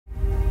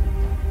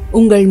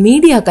உங்கள்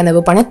மீடியா கனவு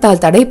பணத்தால்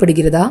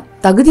தடைப்படுகிறதா?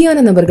 தகுதியான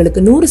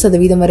நபர்களுக்கு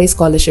 100% வரை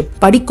ஸ்காலர்ஷிப்,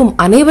 படிக்கும்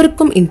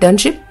அனைவருக்கும்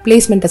internship,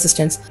 placement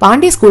assistance.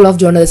 Pandey school of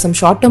journalism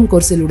short term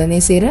கோர்ஸில் உடனே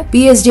சேர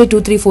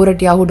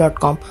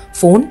psj234@yahoo.com,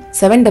 phone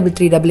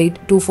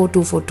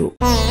 7338242442.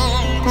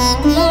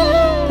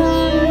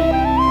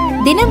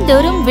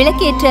 தினம்தோறும்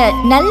விளக்கேற்ற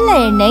நல்ல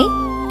எண்ணெய்,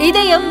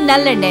 இதயம்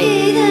நல்லெண்ணெய்.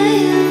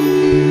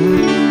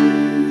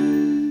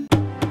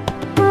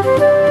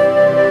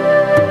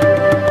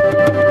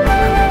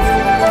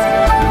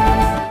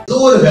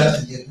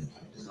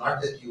 It's not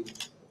that you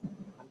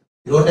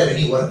don't have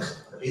any work.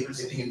 The people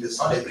sitting in this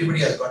hall,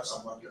 everybody has got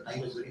some work. Your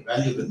time is very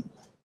valuable.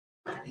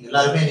 நீங்க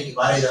எல்லாருமே இன்னைக்கு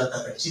பாரதிய ஜனதா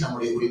கட்சி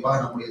நம்முடைய குறிப்பாக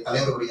நம்முடைய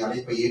தலைவருடைய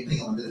அழைப்பை ஏற்று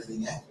நீங்க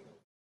வந்துருக்கீங்க.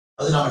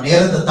 அது நம்ம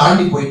நேரத்தை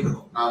தாண்டி போயிட்டு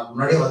இருக்கோம். நான்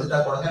முன்னாடியே வந்துட்டா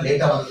கூட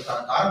லேட்டா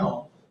வந்ததுக்கான காரணம்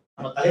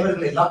நம்ம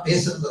தலைவர்கள் எல்லாம்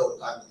பேசுறதுங்கிற ஒரு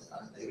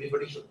காரணத்துக்காக.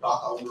 Everybody should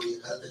talk. அவங்களுடைய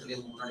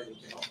கருத்துக்களையும் முன்னாடி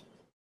வைக்கணும்,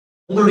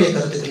 உங்களுடைய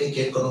கருத்துக்களையும்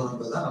கேட்கணும்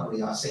என்பதுதான்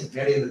நம்முடைய ஆசை.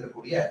 மேடையில்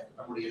இருக்கக்கூடிய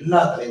நம்முடைய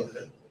எல்லா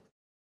தலைவர்கள்,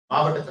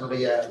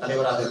 மாவட்டத்தினுடைய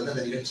தலைவராக இருந்த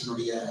இந்த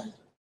நிகழ்ச்சியினுடைய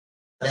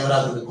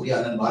தலைவராக இருக்கக்கூடிய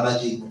அண்ணன்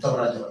பாலாஜி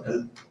முத்தவராஜ் அவர்கள்,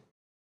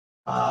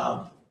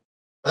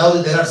 அதாவது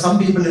there are some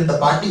people in the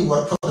party who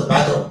work from the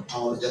background.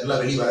 அவங்க ஜெனரலா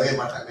வெளியே வரவே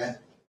மாட்டாங்க.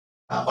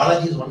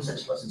 Balaji is one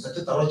such person, such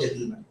a thorough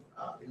gentleman.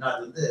 பின்னாடி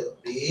வந்து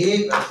அப்படியே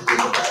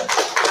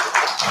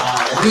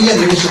நிறைய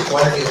லீடர்ஷிப்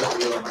குவாலிட்டி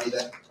இருக்கக்கூடிய ஒரு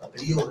மனிதர்,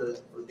 பெரிய ஒரு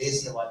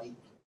தேசியவாதி.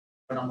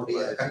 இப்ப நம்முடைய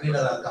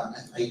கன்வீனரா இருக்காங்க,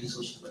 ஐடி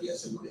சோஷியல் மீடியா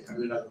செல்லுடைய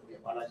கன்வீனரா இருக்கக்கூடிய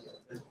பாலாஜி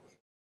அவர்கள்.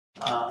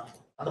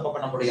 அந்த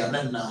பக்கம் நம்முடைய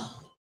அண்ணன்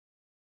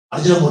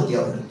அர்ஜுனமூர்த்தி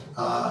அவர்கள்.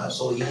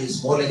 So he is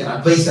more like an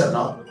advisor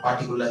now.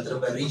 பார்ட்டிக்குள்ள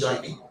திரும்ப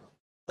ரீஜாயினிங்.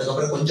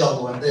 அதுக்கப்புறம் கொஞ்சம்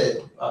அவங்க வந்து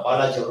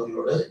பாலாஜி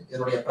அவர்களோடு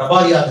என்னுடைய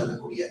பிரபாரியாக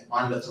இருக்கக்கூடிய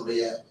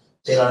மாநிலத்தினுடைய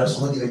செயலாளர்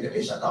சுமதி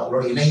வெங்கடேஷ் அக்கா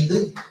அவங்களோட இணைந்து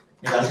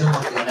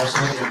அர்ஜுனமூர்த்தி அண்ணன்,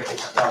 சுமதி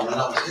வெங்கடேஷ் அக்கா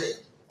அவங்கெல்லாம் வந்து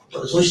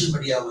ஒரு சோசியல்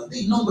மீடியாவை வந்து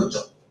இன்னும்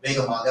கொஞ்சம்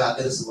வேகமாக,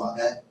 அக்ரெசிவாக,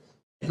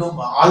 இன்னும்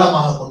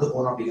ஆழமாக கொண்டு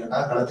போகணும்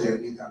அப்படிங்கிறதுக்காக களத்தில்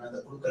இறங்கியிருக்காங்க. அந்த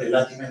குழுக்கள்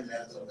எல்லாத்தையுமே இந்த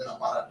நேரத்தில் வந்து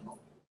நான் பாராட்டணும்.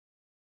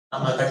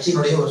 நம்ம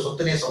கட்சியினுடைய ஒரு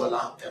சொத்துனே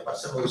சொல்லலாம்.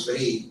 பர்சன் ஒரு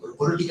வெரி ஒரு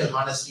பொலிட்டிக்கல்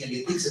ஹானஸ்டி அண்ட்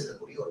எத்திக்ஸ்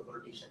இருக்கக்கூடிய ஒரு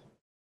பொலிட்டிஷியன்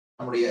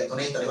நம்முடைய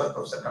துணைத் தலைவர்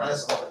ப்ரொஃபசர்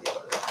கனகசபாபதி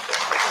அவர்கள்.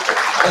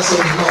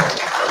 அரசியல் இன்னும்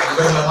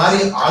இவர்களை மாதிரி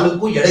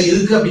ஆளுக்கும் எடை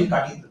இருக்கு அப்படின்னு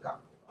காட்டிட்டு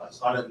இருக்காங்க.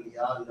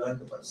 ஸ்காலர்லியா,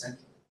 learned person,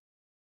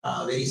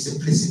 very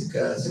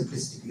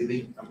simplistic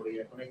living நம்முடைய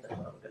துணைத்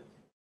தலைவர் அவர்கள்.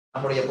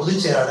 நம்முடைய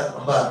பொதுச் செயலாளர்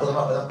ரொம்ப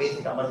அற்புதமா அப்பதான்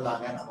பேசிட்டு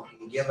அமர்ந்தாங்க. நமக்கு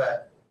இங்கே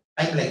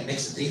டைம் லைன்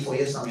நெக்ஸ்ட் 3-4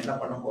 இயர்ஸ் நம்ம என்ன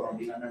பண்ண போறோம்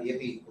அப்படின்னா,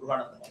 ஏபி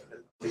குருவானந்தம் அவர்கள்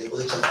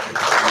பொதுச்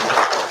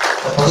செயலாளர்,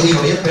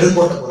 பகுதியினுடைய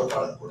பெருங்கோட்ட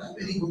பொறுப்பாளர் கூட,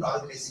 வெரி குட்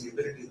ஆர்கனைசிங்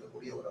எபிலிட்டி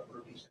இருக்கக்கூடிய ஒரு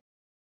பொலிட்டிஷியன்.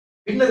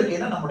 பின்னருக்கு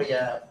ஏன்னா நம்முடைய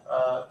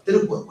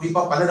திருப்பூர்,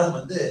 குறிப்பா பல்லடம்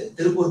வந்து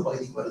திருப்பூர்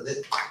பகுதிக்கு வருது.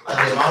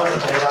 அதனுடைய மாவட்ட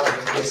தலைவராக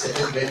இருக்கக்கூடிய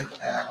செல்வன்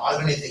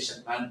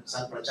ஆர்கனைசேஷன் மேன்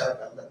சங்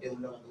பிரச்சாரக்காரர்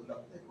உள்ள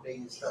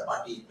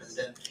பார்ட்டி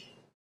பிரசிடென்ட்.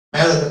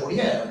 மேல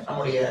இருக்கக்கூடிய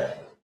நம்முடைய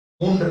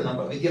 3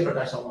 நம்ம வித்யா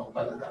பிரகாஷ் அவங்க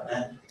உட்கார்ந்துருக்காங்க.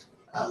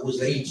 who is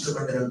very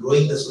instrumental in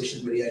growing the social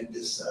media in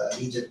this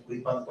region.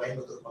 குறிப்பா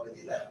கோயம்புத்தூர்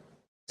பகுதியில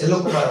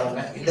செல்வகுமார்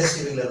அவங்க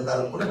இண்டஸ்ட்ரியில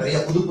இருந்தாலும் கூட நிறைய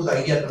புது புது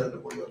ஐடியாக்கள்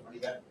இருக்கக்கூடிய ஒரு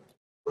மனிதர்.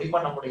 குறிப்பா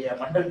நம்முடைய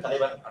மண்டல்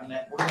தலைவர்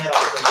அண்ணன் உண்மையா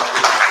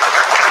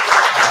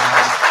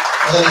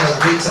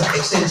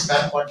எக்ஸ்டென்ஸ்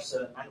ஸ்பேர் பார்ட்ஸ்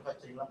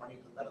மேனுஃபேக்சரிங் எல்லாம்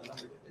பண்ணிட்டு இருந்தாரு.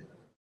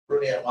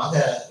 அவருடைய மக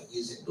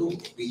இஸ் இன்டு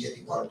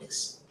பிஜேபி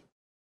பாலிடிக்ஸ்.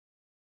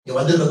 இங்க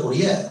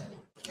வந்திருக்கக்கூடிய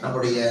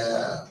நம்முடைய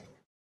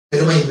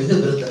பெருமை மிகு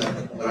விருந்தினர்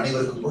உங்கள்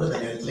அனைவருக்கும் கூட இந்த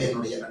நேரத்தில்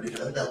என்னுடைய நன்றி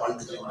கலந்த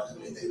வாழ்த்துக்களை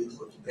வணக்கங்களை தெரிவித்துக்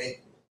கொள்கின்றேன்.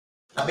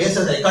 நான்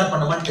பேசுறதை ரெக்கார்ட்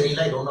பண்ணுமான்னு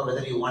தெரியல. I don't know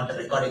whether you want a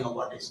recording of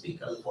what I speak.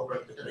 அது போட்டோ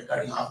எடுத்துட்டு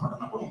ரெக்கார்டிங் ஆஃப்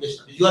பண்ணனா கூட உங்க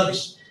இஷ்டம். Your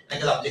wish.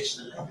 எனக்கு அது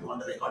அப்ஜெக்ஷன் இல்லை. If you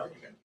want to record it,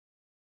 you can.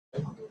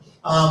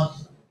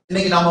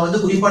 இன்னைக்கு நாம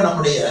வந்து குறிப்பா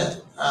நம்முடைய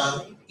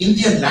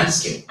இந்தியன்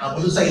லேண்ட்ஸ்கேப், நான்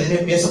புதுசா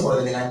எதுவுமே பேச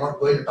போறது இல்லை. I'm not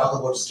going to talk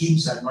about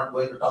schemes. I'm not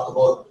going to talk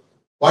about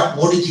what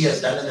Modi ji has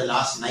done in the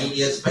last 9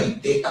 years by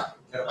data.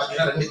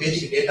 பாத்தீங்கன்னா 2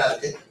 பேஜுக்கு டேட்டா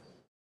இருக்கு.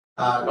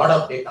 Lot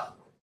of data.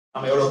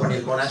 நம்ம எவ்வளவு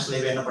பண்ணிருக்கோம், நேஷனல்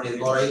ஹைவே என்ன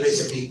பண்ணிருக்கோம், ரயில்வேஸ்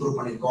எப்படி improve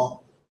பண்ணிருக்கோம்.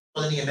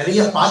 நீங்க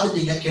நிறைய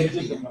பார்த்துட்டீங்க,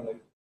 கேட்டுட்டீங்க.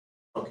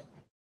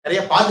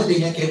 நிறைய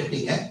பார்த்துட்டீங்க,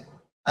 கேட்டுட்டீங்க.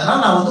 அதனால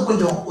நான் வந்து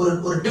கொஞ்சம்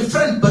ஒரு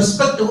டிஃப்ரெண்ட்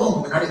பெர்ஸ்பெக்டிவ் உங்க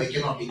முன்னாடி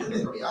வைக்கணும் அப்படிங்கிறது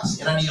என்னுடைய ஆசை.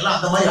 ஏன்னா நீங்க எல்லாம்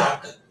அந்த மாதிரி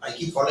ஆட்கள். I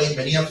keep following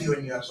many of you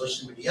in your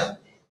social media.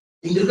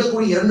 இங்க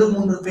இருக்கக்கூடிய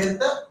 2-3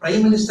 பேர்த்த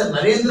prime minister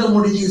Narendra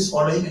Modi G is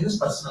following in his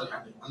personal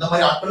handle. அந்த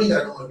மாதிரி ஆட்களும்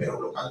 2-3 பேர்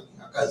உள்ள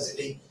உட்கார்ந்துருக்கீங்க. அக்கா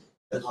sitting,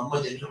 one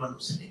more gentleman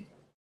sitting.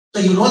 So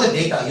you know the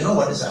data, you know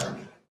what is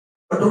happening.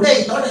 But today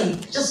I thought I'll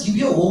just give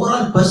you an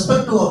overall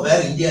perspective of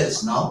where India is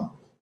now.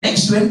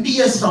 Next 20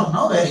 years from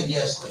now, where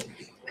India is going to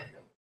be.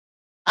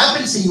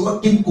 Apple CEO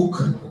Tim Cook,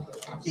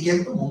 he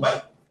came to Mumbai.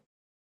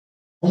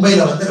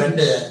 Mumbai-la வந்து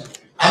 2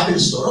 Apple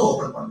store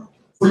open பண்ணோம்.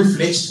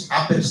 Full-fledged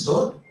Apple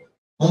store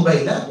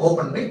Mumbai-la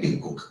open by Tim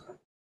Cook.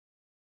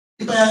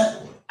 இப்ப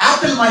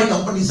Apple மாதிரி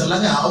companies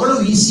எல்லாம்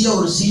அவ்வளவு ஈஸியா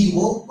ஒரு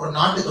CEO ஒரு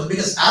நாட்டுக்கு,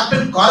 because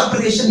Apple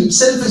corporation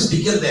itself is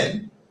bigger than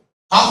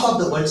half of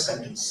the world's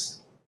countries.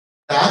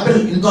 The Apple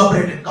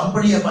incorporated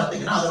company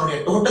பாத்தீங்கன்னா அதனுடைய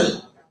total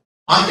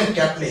market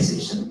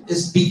capitalization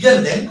is bigger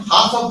than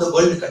half of the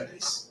world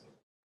countries.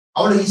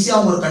 அவ்வளவு ஈஸியா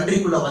அவங்க ஒரு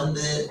கண்ட்ரிக்குள்ள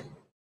வந்து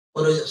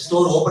ஒரு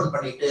ஸ்டோர் ஓபன்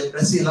பண்ணிட்டு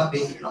பிரஸ் எல்லாம்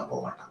பேசிக்கலாம் போக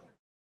மாட்டாங்க.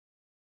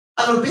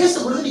 அதுல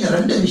பேசும்பொழுது நீங்க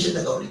 2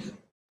 விஷயத்தை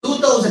கவனிக்கணும்.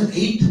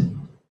 2008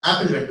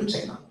 Apple went to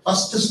China.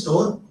 First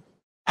store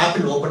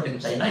Apple opened in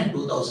China in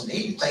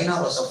 2008. China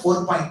was a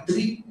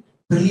 $4.3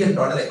 trillion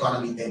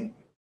economy then.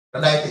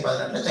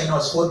 2018 China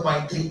was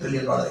 $4.3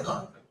 trillion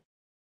economy.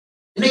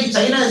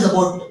 China is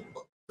about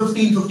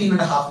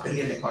 15.5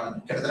 trillion economy.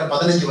 கிட்டத்தட்ட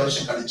 15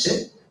 வருஷம் கழிச்சு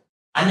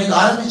அன்னைக்கு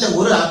ஆரம்பிச்ச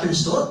ஒரு apple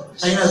store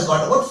China has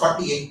got about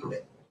 48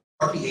 today.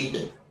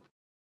 48.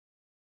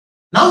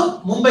 Now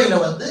மும்பைல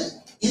வந்து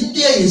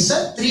India is a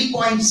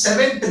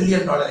 $3.7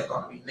 trillion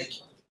economy இன்னைக்கு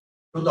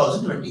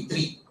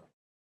 2023.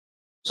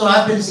 So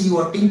Apple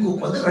CEO Tim Cook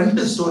வந்து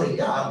ரெண்டு ஸ்டோர்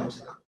இங்க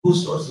ஆரம்பிச்சிருக்காங்க. 2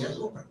 stores he has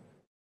opened.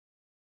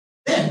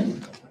 Then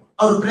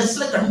அவர்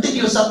பிரஸ்ல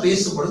கண்டினியூஸா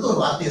பேசும்பொழுது ஒரு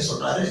வார்த்தையை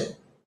சொல்றாரு.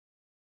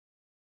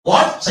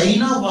 What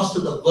China was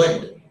to the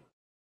world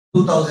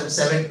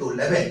 2007 to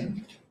 11,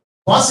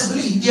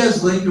 possibly India is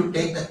going to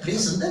take that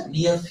place in the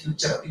near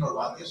future. அப்படின்னு ஒரு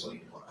வார்த்தையை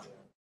சொல்லிட்டு போறாரு.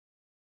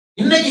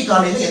 இன்னைக்கு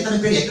காலையில எத்தனை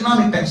பேர்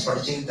எக்கனாமிக் டைம்ஸ்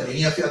படிச்சீங்க தெரியல.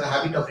 Any of you have the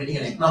habit of reading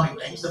an economic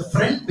times? The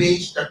front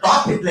page, the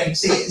top headline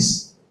says,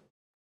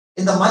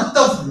 in the month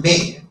of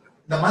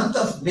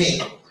May,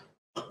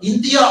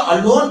 India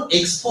alone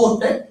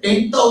exported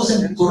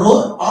 10,000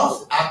 crore of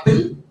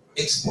Apple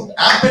export.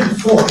 Apple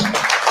phone,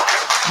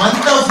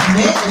 month of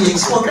May, we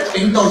exported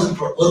 10,000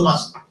 crore. ஒரு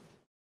மாசம்.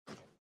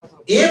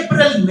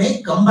 April, May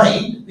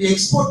combined, we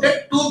exported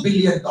 $2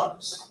 billion.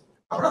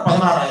 அப்புறம்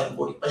 16,000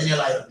 கோடி,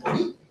 17,000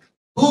 கோடி,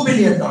 $2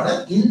 billion.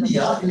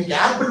 India இன்னைக்கு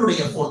apple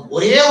உடைய phone,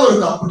 ஒரே ஒரு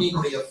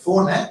கம்பெனியுடைய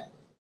போனை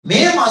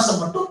மே மாசம்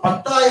மட்டும்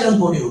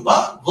 10,000 கோடி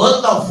ரூபாய்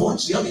worth of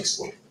phones we have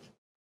exported.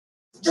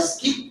 Just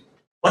keep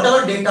whatever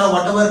data,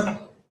 whatever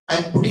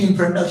I'm putting in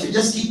front of you,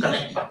 just keep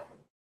connecting.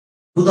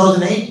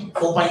 2008,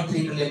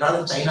 $4.3 trillion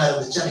China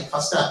இருந்துச்சு. அன்னைக்கு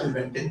first Apple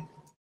went in.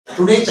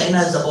 Today China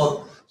is about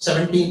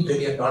 $17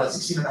 trillion,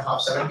 16.5,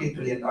 $17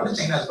 trillion.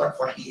 China has got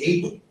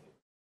 48.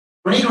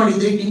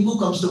 2023, Tim Cook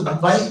comes to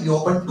Mumbai. We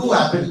opened 2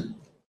 Apple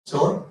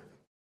stores.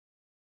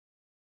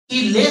 He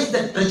lays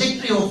the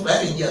trajectory of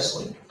where India is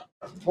going.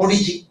 Modi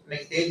ji,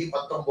 next day,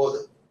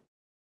 19.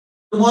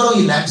 Tomorrow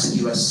he lands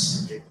in US.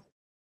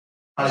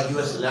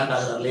 US land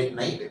late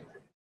night.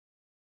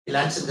 He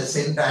lands in the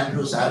St.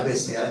 Andrews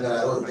Airways.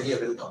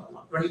 Welcome.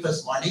 21st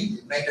morning,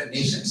 United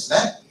Nations.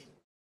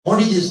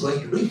 Modi ji is going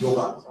to do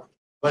yoga.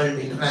 World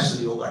International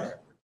Yoga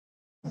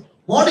Day.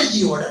 Modi ji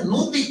oda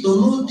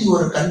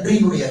 191 country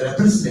nuடைய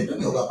representative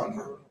yoga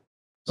பண்றாங்க.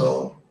 So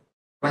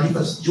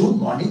 21st June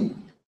morning,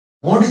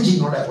 Modi ji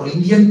oda ஒரு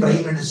Indian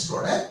Prime Minister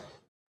oda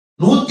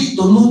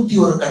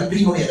 191 country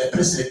nuடைய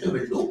representative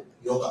will do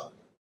yoga.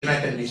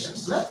 United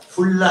Nationsல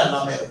ஃபுல்லா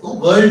எல்லாமே இருக்கும்.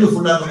 World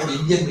ஃபுல்லா இருக்கக்கூடிய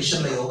Indian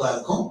missionல yoga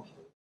இருக்கும்.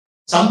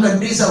 Some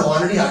countries have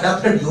already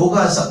adopted yoga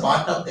as a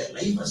part of their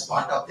life, as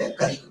part of their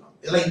curriculum.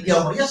 இதெல்லாம்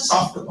இந்தியாவுடைய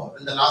soft power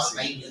in the last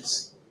 9 years.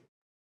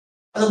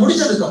 அது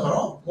முடிச்சதுக்கு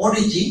அப்புறம்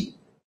Modi G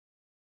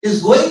is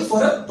going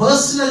for a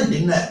personal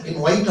dinner in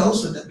White House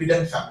with the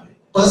Biden family.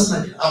 Personal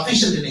dinner,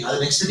 official dinner. அது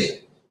next day.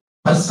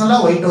 Personally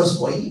White House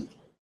போய்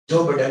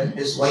Joe Biden,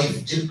 his wife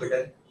Jill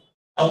Biden,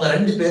 அவங்க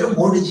ரெண்டு பேரும்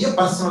மோடி ஜியை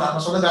பர்சனலா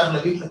நம்ம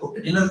சொந்தக்காரங்களை வீட்டுல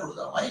கூப்பிட்டு டின்னர்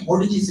கொடுக்குற மாதிரி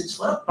Modi G sits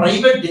for a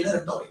private dinner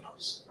at the White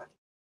House.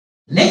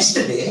 Next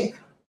day,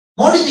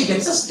 Modi ji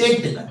gets a state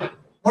dinner.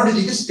 Modi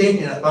ji gets state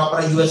dinner. Proper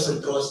US will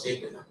throw a state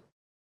dinner.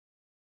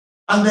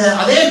 And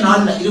அதே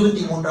நாள்ல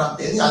 23ஆம்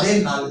தேதி அதே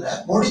நாள்ல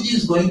Modi G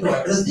is going to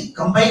address the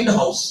combined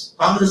house.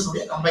 Congress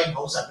உடைய combined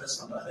house address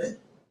பண்றாரு.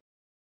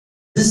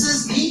 This is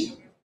the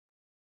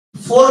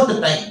 4th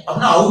time.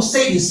 அப்படினா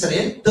outside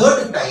Israel,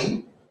 3rd time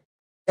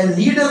a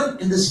leader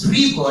in this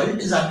free world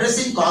is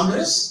addressing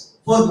Congress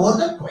for more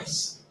than twice.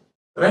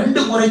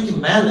 ரெண்டு முறைக்கு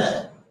மேல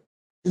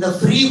இந்த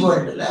free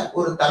வேர்ல்டுல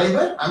ஒரு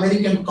தலைவர்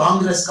American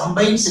Congress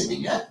combine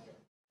சிட்டிங்க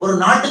ஒரு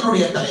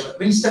நாட்டினுடைய தலைவர்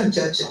Winston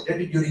Churchill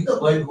during the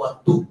World War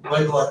II.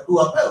 World War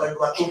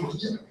II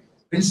முடிஞ்சு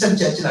Winston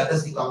Churchill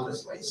addressed the Congress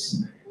twice.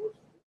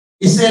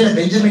 Israel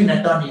Benjamin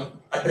Netanyahu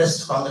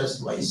addressed Congress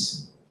twice.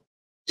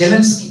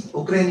 Zelensky,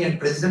 Ukrainian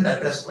president,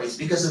 addressed twice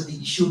because of the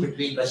issue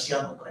between Russia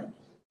and Ukraine.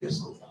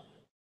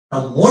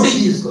 Now Modi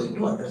ji is going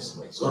to address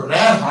twice. So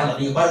rare honor.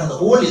 You பாருங்க the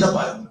whole இத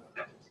பாருங்க.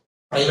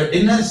 Private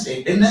dinner,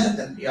 state dinner,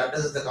 then he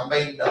addresses the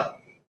combined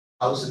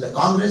house in the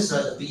Congress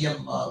where the PM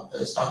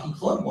is talking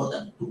for more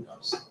than 2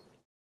 hours.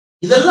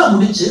 இதெல்லாம்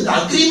முடிச்சு the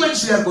agreements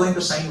we are going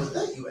to sign with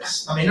the US.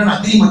 நம்ம என்ன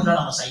அக்ரிமெண்ட்ல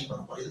நம்ம sign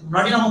பண்ண போறோம். இதுக்கு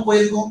முன்னாடி நம்ம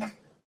போயிருக்கோம்.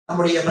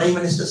 நம்முடைய பிரைம்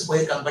மினிஸ்டர்ஸ்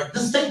போயிருக்காங்க. But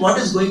this time what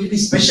is going to be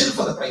special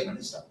for the prime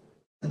minister?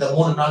 இந்த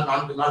 3 நாள்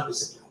 4 நாள்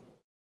visit.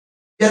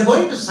 We are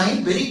going to sign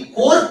very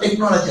core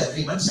technology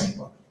agreements sign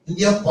பண்ணோம்.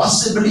 India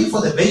possibly for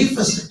the very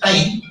first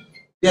time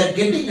we are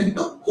getting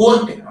into core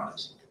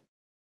technology.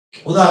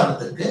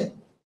 உதாரணத்துக்கு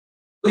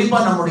குறிப்பா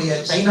நம்முடைய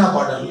China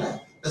பார்டர்ல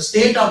the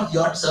state of the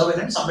art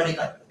surveillance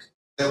America இருக்கு.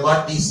 They got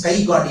the Sky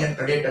Guardian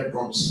predator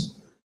drones,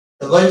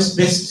 the world's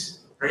best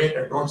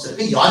predator drones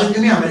இருக்கு.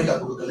 யாருக்குமே America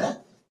கொடுக்கல.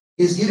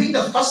 He is giving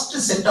the first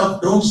set of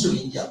drones to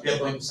India. We are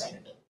going to sign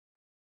it.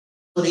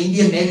 So the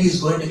Indian Navy is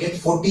going to get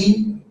 14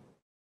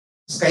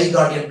 Sky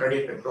Guardian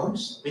predator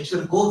drones which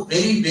will go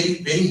very very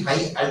very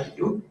high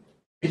altitude,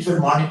 which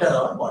will monitor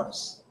our borders.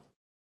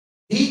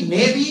 The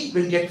Navy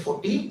will get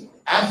 14,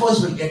 Air Force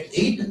will get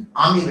 8,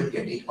 Army will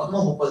get 8.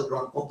 மொத்தம் 30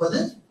 drone.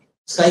 30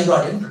 sky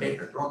Guardian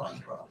predator drone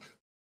வாங்கிட்டு வரோம்.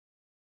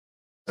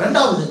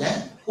 ரெண்டாவதுங்க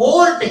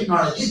core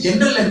technology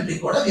general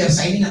எலக்ட்ரிக்கோட we are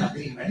signing an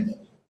agreement.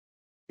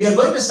 We are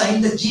going to sign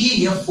the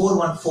GEF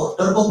 414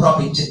 turboprop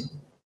engine.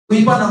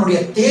 குறிப்பா நம்முடைய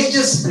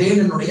தேஜஸ்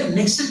பிளேனுடைய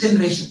next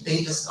generation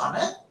தேஜஸ்க்கான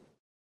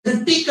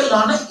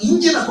கிரிட்டிக்கலான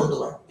இன்ஜினை கொண்டு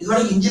வரோம்.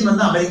 இதுவரை engine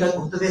வந்து அமெரிக்கா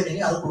கொடுத்ததே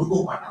இல்லைங்க, அது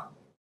கொடுக்கவும் மாட்டாங்க.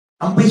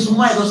 நம்ம போய்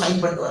சும்மா ஏதோ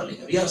சைன் பண்ணிட்டு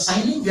வரலைங்க. We are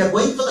signing, we are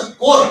going for the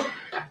core.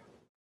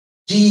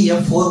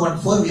 GEF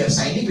 414 we are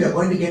signing, we are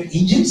going to get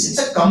engines.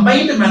 It's a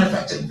combined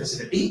manufacturing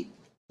facility.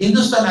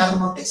 Hindustan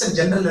Aeronautics and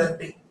General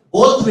Electric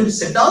both will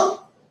sit down.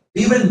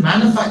 We will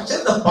manufacture,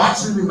 the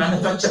parts will be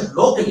manufactured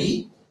locally.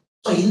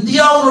 So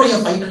India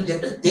fighter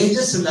jet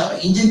Tejas will have an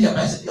engine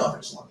capacity of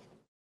its own.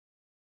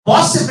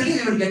 Possibly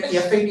we will get a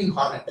F-18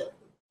 Hornet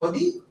for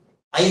the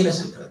INS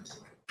Vikrant.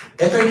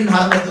 F-18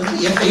 Hornet will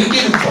be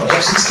F-18 for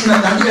F-16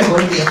 and we are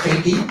going to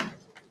F-18.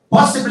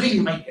 Possibly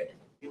we might get it.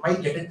 We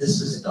might get it this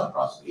visit or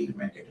possibly we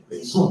might get it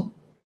very soon.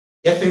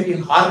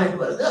 F-18 Hornet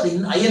வருது, அது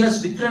INS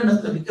Vikrantல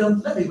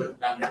we will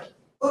plan it.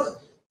 So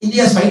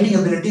India's fighting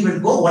ability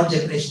will go one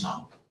generation on.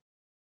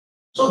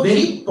 So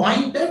very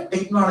pointed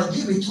technology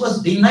which was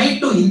denied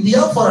to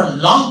India for a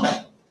long time.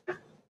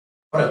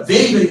 For a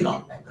very, very long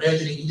time.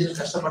 Cryogenic engine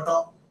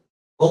கஷ்டப்பட்டோம்.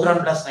 Pokhran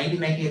Blast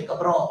 1998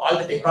 அப்புறம் all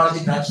the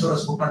technology transfer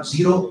was put on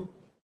zero.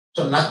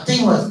 So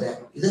nothing was there.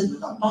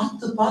 இதெல்லாம்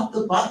பார்த்து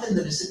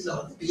இந்த விசிட்ல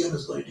வந்து PM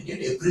is going to get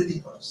everything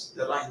for us.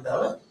 இதெல்லாம் இந்த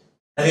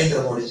நரேந்திர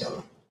மோடி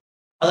சொல்றாங்க.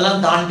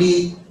 அதெல்லாம் தாண்டி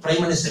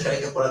பிரைம் மினிஸ்டர்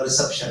கிடைக்க போற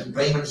ரிசப்ஷன்,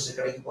 பிரைம் மினிஸ்டர்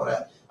கிடைக்க போற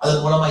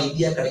அதன் மூலமா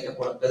இந்தியா கிடைக்க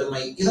போற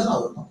பெருமை, இதெல்லாம்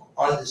ஒரு நோக்கம்.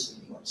 All this will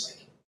be one side.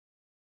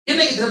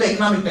 இன்னைக்கு திரும்ப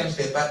economic times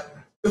paper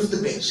 5th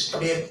page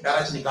அப்படியே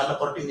யாராச்சும் நீ காலைல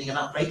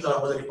புரட்டிருந்தீங்கன்னா ஃபிளைட்ல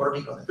வரும்போது நீ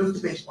புரட்டிட்டு வந்து 5th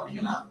பேஜ்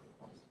போனீங்கன்னா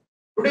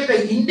today the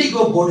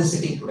indigo board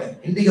sitting today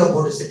indigo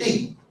board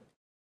sitting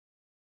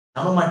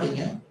நம்ப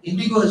மாட்டீங்க.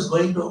 Indigo is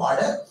going to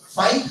order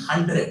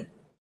 500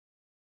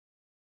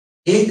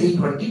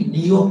 A320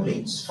 neo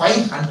planes.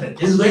 500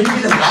 this is going to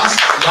be the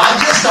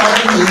largest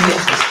order in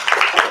Indian history.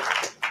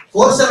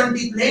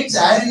 470 planes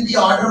Air India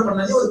order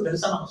பண்ணதே ஒரு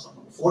பெருசா நம்ம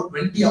சொன்னோம்.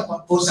 420 அப்ப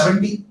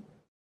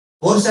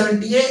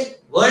 470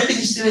 world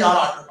history யார்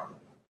order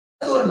பண்ணாங்க.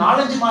 அது ஒரு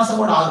 4-5 மாசம்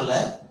கூட ஆகல.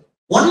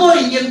 One more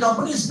Indian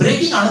company is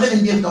breaking another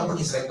Indian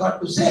company's record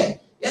to say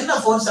என்ன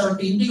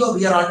 470 Indigo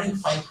we are ordering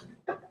 500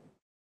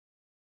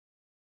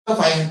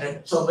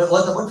 so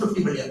worth about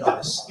 $50 billion.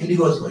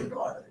 Indigo is going to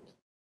order it.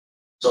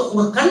 So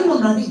உங்க கண்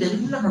முன்னாடி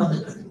இதெல்லாம்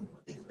நடந்துட்டு இருக்கு.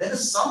 There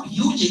is some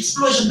huge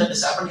explosion that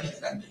is happening in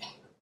the country.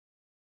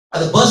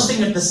 அது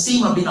bursting at the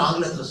seam அப்படின்னு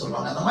ஆங்கிலத்துல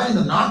சொல்லுவாங்க. அந்த மாதிரி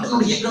இந்த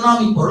நாட்டினுடைய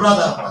எக்கனாமிக்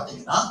பொருளாதாரம்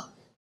பார்த்தீங்கன்னா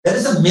there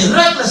is a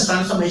miraculous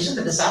transformation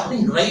that is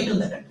happening right in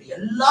the country.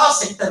 எல்லா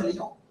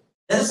செக்டர்லயும்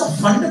there is a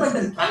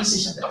fundamental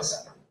transition that is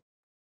happening.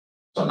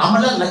 So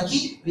namala lucky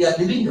we are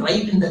living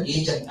right in the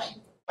age and time.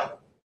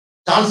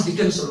 Charles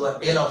Dickens சொல்வார்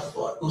Tale of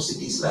Two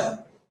Cities la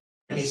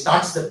when he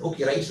starts the book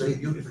he writes very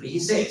beautifully.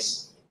 He says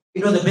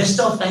it was the best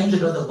of times,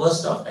 it was the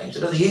worst of times.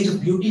 It was the age of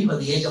beauty, it was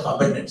the age of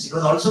abundance. It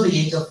was also the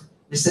age of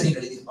misery.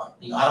 எழுதிருப்பாங்க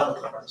நீங்க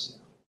ஆரம்பத்துல படிச்சீங்க.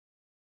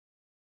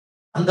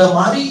 அந்த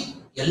மாதிரி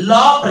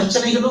எல்லா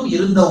பிரச்சனைகளும்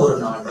இருந்த ஒரு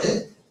நாடு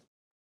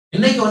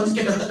இன்னைக்கு வந்து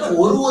கிட்டத்தட்ட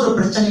ஒரு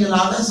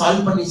பிரச்சனைகளாக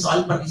சால்வ்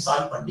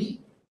பண்ணி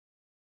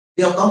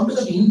we have come to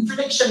the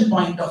inflection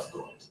point of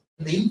growth.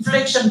 In the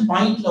inflection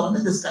point la வந்து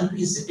this country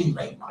is sitting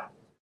right now.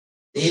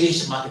 The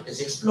aviation market is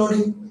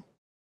exploding.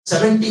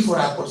 74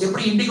 airports.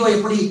 எப்படி இண்டிகோ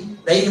எப்படி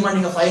தைரியமா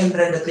நீங்க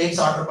 500 planes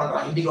ஆர்டர்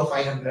பண்றாங்க. இண்டிகோ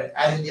 500,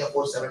 Air India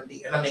 470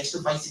 எல்லாம் next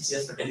 5-6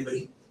 years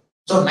delivery.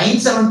 So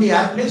 970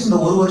 airplanes இந்த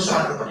ஒரு வருஷம்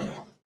ஆர்டர்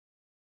பண்ணிருக்காங்க.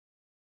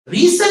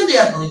 Reason they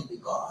are doing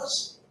because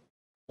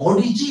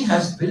Modi ji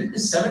has built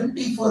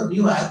 74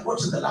 new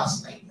airports in the last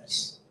 9 years.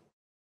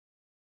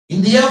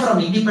 India from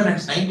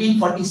independence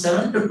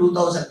 1947 to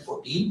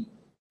 2014,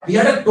 we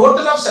had a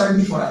total of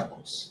 74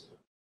 airports.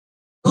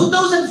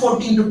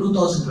 2014 to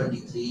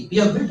 2023, we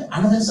have built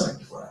another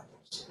 74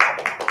 airports.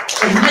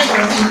 So India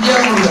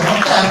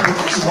airport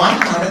is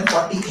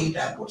 148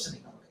 airports in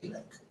India.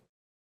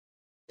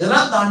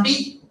 இதெல்லாம் தாண்டி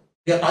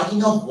we are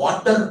talking of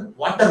water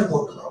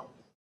port.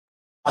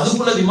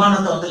 அதுக்குள்ள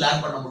விமானத்தை வந்து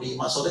land பண்ண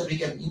முடியுமா so that we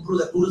can improve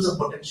the tourism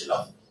potential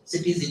of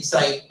cities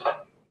inside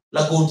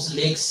lagoons,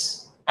 lakes,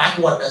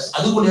 backwaters.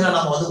 அதுக்குள்ள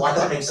நாம வந்து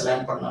water planes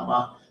லேண்ட் பண்ணலாமா?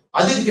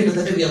 அதுக்கு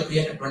கிட்டத்தட்ட we have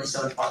created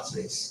 27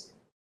 pathways.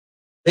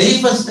 Very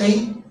first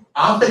time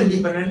after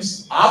independence,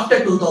 after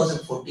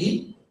 2014,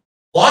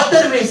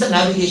 waterways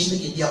navigation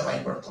in India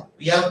பயன்படுத்தும்.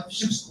 We have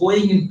ships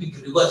going in big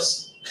rivers.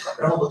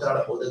 பிரம்மபுத்திரால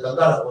போகுது,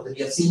 கங்கால போகுது.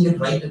 We are seeing it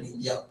right in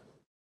India.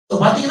 So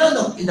பாத்தீங்கன்னா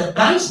இந்த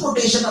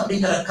transportation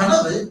அப்படிங்கிற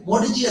கனவு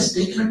Modiji has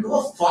taken it to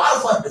a far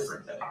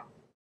different level.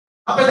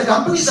 அப்ப the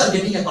companies are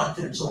getting a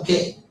confidence. Okay,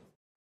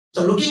 so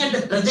looking at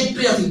the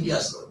trajectory of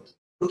India's growth,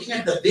 looking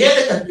at the way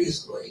the country is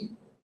growing,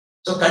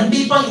 so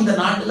கண்டிப்பா இந்த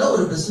நாட்டுல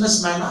ஒரு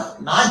பிசினஸ்மேனா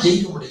நான்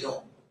ஜெயிக்க முடியும்,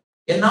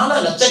 என்னால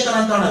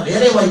லட்சக்கணக்கான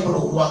வேலை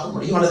வாய்ப்புகளை உருவாக்க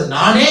முடியும், அல்லது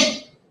நானே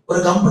ஒரு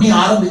கம்பெனி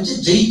ஆரம்பிச்சு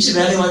ஜெயிச்சு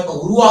வேலை வாய்ப்பை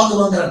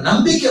உருவாக்குவாங்கிற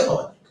நம்பிக்கை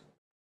போகுது.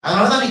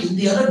 அதனாலதான்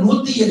இந்தியால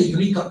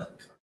 107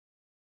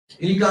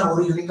 யூனிகார்ன்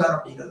ஒரு யூனிகார்ன்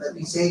அப்படிங்கிறது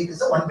we say it is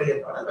a $1 billion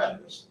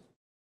valuation.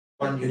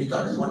 One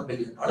unicorn is $1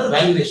 billion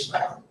valuation.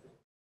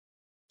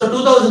 So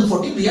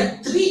 2014 we had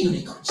 3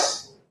 unicorns.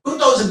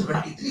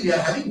 2023 we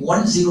are having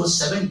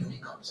 107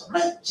 unicorns.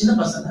 சின்ன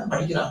பசங்க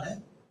படிக்கிறாங்க.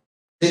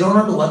 They don't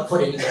want to work for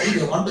anybody.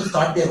 They want to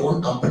start their own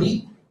company.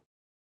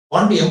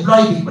 Want to employ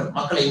people.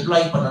 மக்களை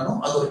employee பண்ணணும்.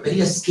 அது ஒரு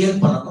பெரிய scale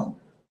பண்ணணும்.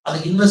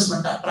 அதுக்கு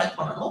இன்வெஸ்ட்மெண்ட் அட்ராக்ட்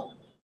பண்ணணும்.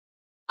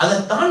 அதை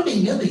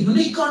தாண்டிங்க the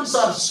unicorns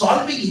are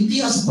solving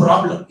India's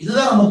problem.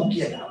 இதுதான் ரொம்ப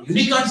முக்கியம்.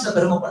 யூனிகார்ன்ஸ்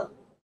பெருமைப்படும்.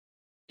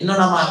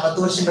 இன்னும் நம்ம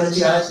 10 வருஷம்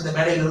கழிச்சு யாராச்சும் இந்த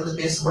மேடையில இருந்து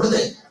பேசும் பொழுது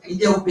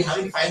India would be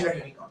having 500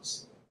 unicorns.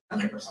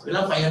 100%. இல்ல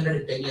 500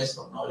 in 10 years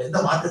from now. எந்த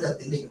மாற்று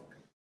கருத்து இல்லைங்க.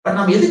 பட்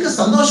நம்ம எதுக்கு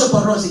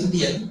சந்தோஷப்படுறோம்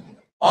Indian?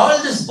 All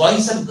these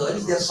boys and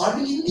girls, they are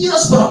solving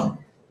India's problem.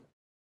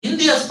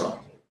 India's problem.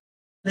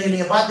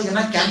 நீங்க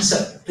பாத்தீங்கன்னா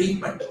கேன்சர்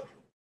ட்ரீட்மெண்ட்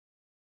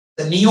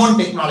இந்த நியோன்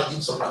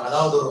டெக்னாலஜின்னு சொல்றாங்க.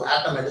 அதாவது ஒரு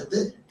ஆட்டம் எடுத்து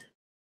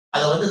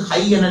அதை வந்து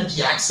ஹை எனர்ஜி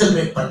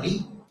ஆக்சலரேட் பண்ணி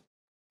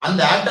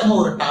அந்த ஆட்டம்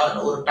ஒரு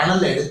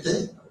டனல்ல எடுத்து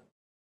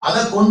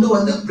அதை கொண்டு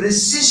வந்து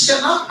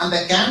பிரிசிஷனா அந்த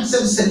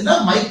கேன்சர் செல்ல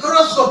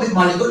மைக்ரோஸ்கோபிக்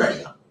மாலிகூல்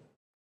அடிக்கலாம்.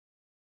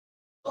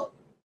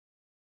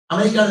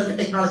 அமெரிக்கால இருக்க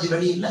டெக்னாலஜி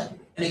வெளி இல்ல,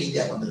 எனக்கு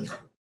இந்தியாவுக்கு வந்திருக்கு.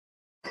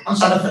 I'm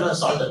sort of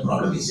solve that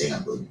problem. He's saying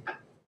I'm doing it.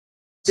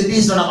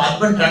 Cities when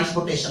urban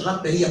transportation la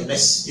periya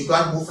mess. You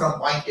can't move from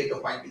point A to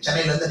point B.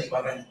 Chennai la irundha nee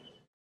paakren.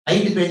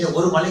 Night page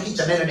oru malikku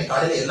Chennai la nee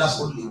kaadile ella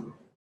school leave.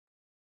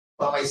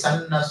 My son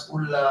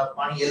school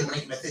mani 7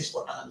 manikku message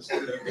pottaanga அந்த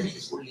ஸ்கூல்ல இருந்து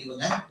நீங்க school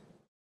லீவுங்க.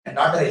 என்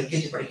daughter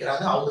LKG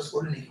படிக்கறாங்க, அவங்க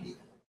ஸ்கூல்ல நீங்க leave.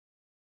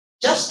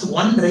 Just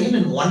one rain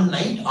in one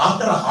night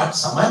after a hot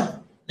summer,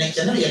 next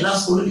Chennai ella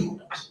school leave.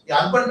 The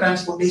urban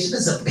transportation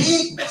is a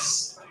big mess.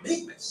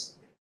 Big mess.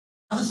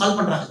 அதை solve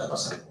பண்றாங்க இந்த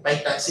பசங்க.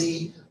 பைக் டாக்ஸி,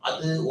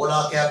 அது Ola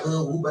gap,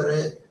 Uber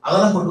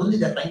அதெல்லாம் கொண்டு வந்து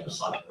இதை டைம் டு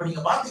சால்வ். இப்போ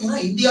நீங்க பாத்தீங்கன்னா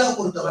இந்தியாவை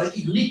பொறுத்த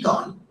வரைக்கும்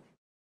யூனிகார்ன்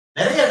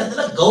நிறைய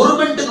இடத்துல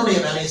கவர்மெண்ட்டினுடைய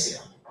வேலையை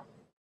செய்யறாங்க.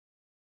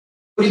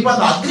 குறிப்பா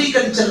அந்த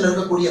அக்ரிகல்ச்சர்ல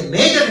இருக்கக்கூடிய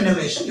மேஜர்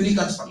இனோவேஷன்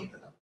யூனிகார்ன்ஸ் பண்ணிட்டு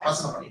இருக்காங்க,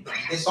 பசங்க பண்ணிட்டு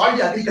இருக்காங்க. They solve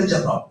the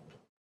agriculture problem.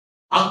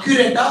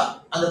 Accurate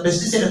அந்த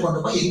பெஸ்டிசைடை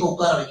கொண்டு போய் எங்க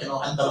உட்கார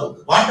வைக்கணும், அந்த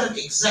அளவுக்கு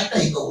வாட்டருக்கு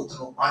எக்ஸாக்டா எங்க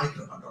ஊற்றணும்,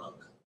 மானிட்டர் பண்ற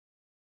அளவுக்கு.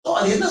 ஸோ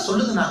அது என்ன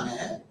சொல்லுதுனாங்க,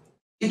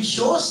 it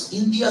shows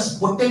India's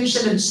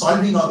potential in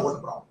solving our own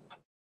problem.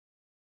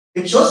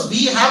 It shows we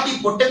have the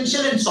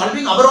potential in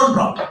solving our own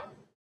problem.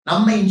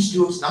 Namma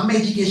institutes, namma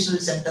educational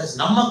centers,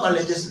 namma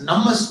colleges,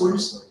 namma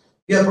schools,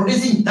 we are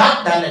producing that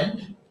talent.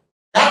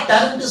 That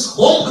talent is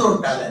homegrown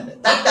talent.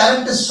 That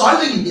talent is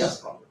solving India's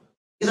problem.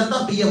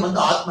 Idha PM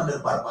வந்து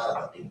Atmanirbhar Bharat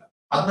அப்படிங்க.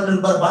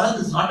 Atmanirbhar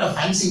Bharat is not a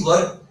fancy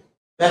word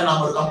where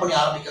நாம ஒரு company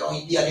ஆரம்பிக்கிறோம்,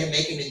 இந்தியாலயே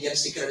make in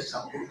Indian sticker அடிச்சு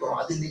நம்ம கொடுக்குறோம்.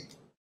 அது இல்லை.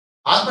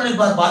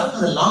 Atmanirbhar Bharat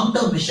is a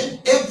long-term vision.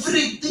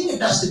 Everything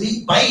it has to be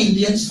by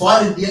Indians, for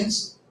Indians,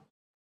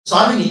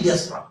 solving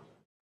India's problem.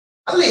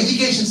 The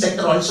education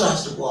sector also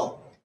has to go up.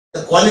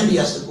 The quality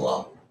has to go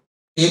up.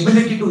 The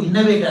ability to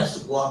innovate has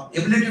to go up.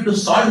 The ability to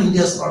solve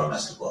India's problem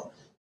has to go up.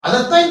 At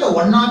that time, the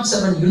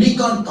 107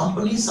 unicorn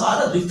companies are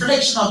a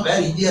reflection of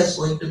where India is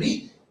going to be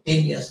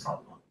 10 years from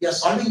now. We are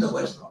solving the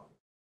world's problem.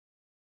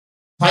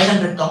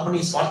 500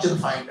 companies, Fortune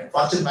 500,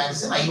 Fortune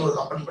magazine, 500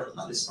 company மட்டும்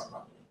தான் list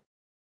பண்றாங்க.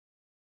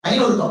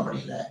 500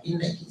 கம்பெனில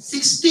இன்னைக்கு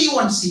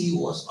 61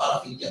 CEOs are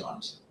of Indian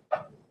origin.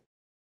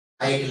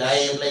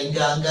 ஐடில இங்க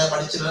அங்க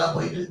படிச்சுலாம்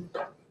போயிட்டு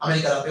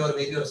அமெரிக்கால போய் ஒரு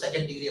மேபி ஒரு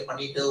செகண்ட் டிகிரியை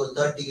பண்ணிட்டு ஒரு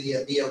தேர்ட் டிகிரியை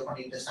BA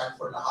பண்ணிட்டு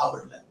ஸ்டான்ஃபோர்ட்ல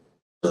ஹார்வர்ட்ல.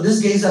 So these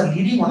guys are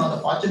leading one of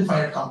the Fortune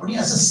 500 company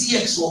as a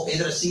CXO,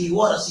 either a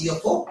CEO or a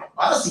CFO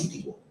or a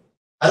CTO.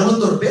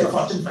 61 பேர்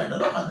Fortune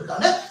 500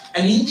 வந்திருக்காங்க.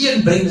 An Indian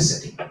brain is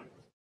sitting.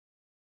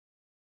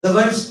 The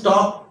world's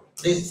top,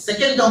 the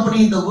second company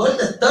in the world,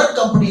 the third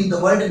company in the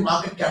world in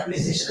market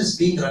capitalization is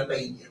being run by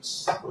Indians.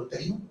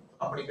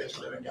 Company பேர்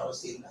சொல்ல வேண்டிய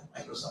அவசியம் இல்லை.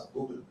 Microsoft,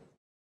 Google.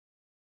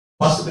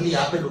 Possibly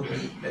Apple would be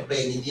led by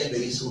an Indian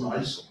very soon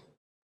also.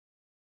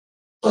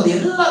 So the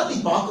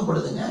எல்லாத்தையும் பார்க்கும்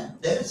பொழுதுங்க,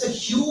 there is a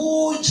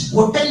huge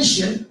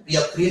potential we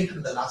have created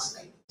in the last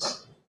 9 years.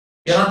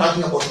 We are not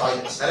talking about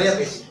toilets. நிறைய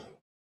பேசிட்டோம்.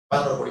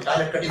 ஒரு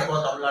toilet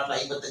கட்டிருக்கோம், தமிழ்நாட்டில்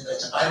 55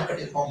 லட்சம் toilet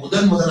கட்டிருக்கோம்,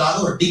 முதலாக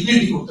ஒரு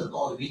dignity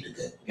கொடுத்திருக்கோம் ஒரு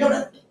வீட்டுக்கு.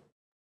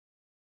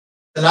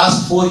 The last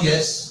 4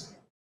 years,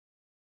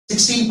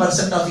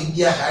 16% of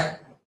India had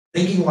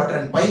drinking water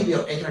and pipe. We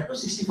have taken it to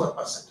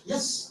 64%.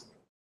 Yes.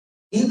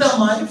 In the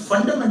mind,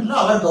 fundamentally,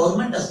 our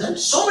government has done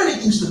so many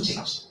things to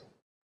change.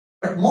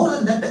 But more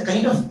than that, the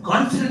kind of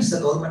confidence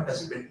the government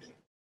has built,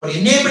 for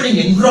enabling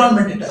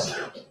environment it has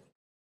built.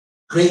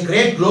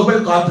 Great global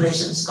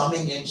corporations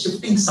coming in,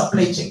 shifting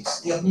supply chains.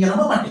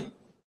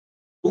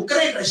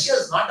 Ukraine, Russia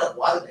is not a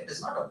war. It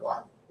is not a war.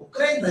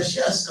 Ukraine,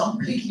 Russia has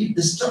completely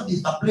disturbed the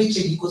supply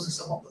chain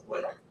ecosystem of the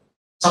world.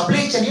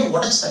 Supply chain,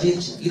 what is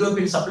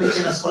European supply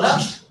chain has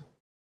collapsed.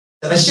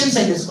 The Russian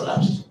side has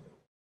collapsed.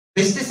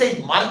 Pesticide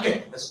market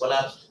has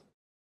collapsed.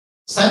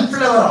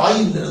 Sunflower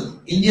oil,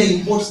 India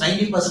imports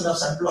 90% of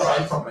sunflower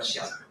oil from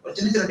Russia.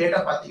 Data,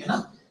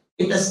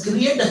 it has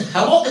created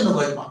havoc in the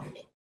world market.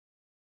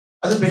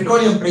 As a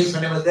petroleum price,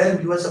 when I was there in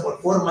the US about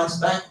 4 months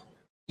back,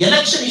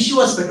 election issue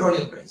was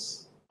petroleum price.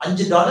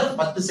 $5,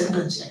 10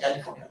 cents in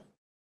California.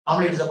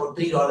 Normally it is about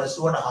 $3,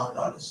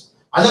 $2.50.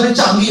 That's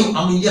why we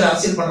India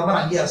அரசியல் பண்றோம்,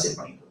 அங்கே அரசியல்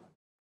பண்ணிட்டு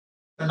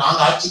இருக்கோம். நாங்க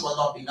ஆட்சிக்கு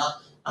வந்தோம் அப்படின்னா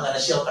நாங்க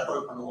ரஷ்யாவை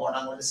கண்ட்ரோல் பண்ணுவோம்,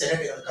 நாங்க வந்து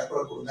செனட்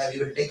கண்ட்ரோல் கொடுங்க, we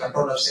will take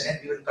control of Senate,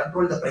 we will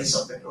control the price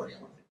of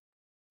petroleum.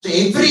 So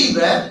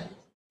everywhere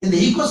இந்த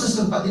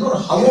ecosystem பாத்தீங்கன்னா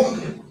ஒரு havoc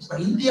creates.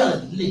 But இந்தியால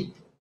இல்லை.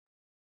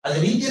 As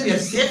an Indian, we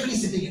are safely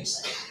sitting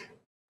inside.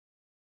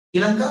 Sri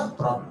Lanka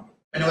problem.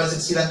 When I was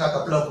in Sri Lanka a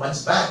couple of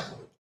months back,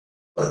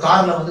 ஒரு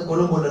கார்ல வந்து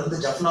கொழும்புல இருந்து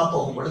ஜஃப்னா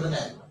போகும் பொழுதுங்க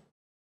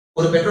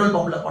ஒரு பெட்ரோல்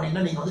பம்ப்ல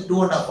போனீங்கன்னா நீங்க வந்து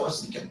 2.5 hours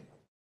நிக்கணும்.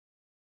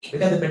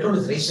 Because the petrol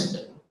is rationed.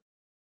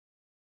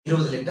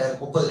 20 litre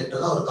 30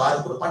 litre தான் ஒரு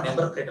காருக்கு கொடுப்பான்,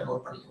 நம்பர் பிளேட்டை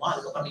நோட் பண்ணிக்குவோம்,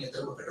 அதுக்கப்புறம் நீங்க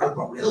திரும்ப பெட்ரோல்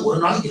போட முடியாது. ஒரு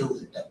நாளைக்கு 20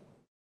 லிட்டர்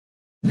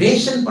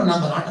ரேஷன் பண்ண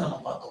அந்த நாட்டை நம்ம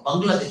பார்த்தோம்.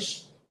 பங்களாதேஷ்,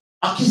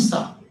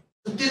 பாகிஸ்தான்,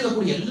 சுத்தி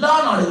இருக்கக்கூடிய எல்லா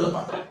நாடுகளும்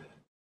பார்த்தோம்.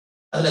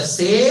 அதுல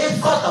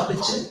சேஃபா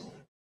தப்பிச்சு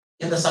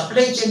இந்த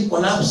சப்ளை செயின்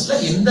கொலாப்ஸ்ல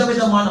எந்த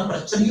விதமான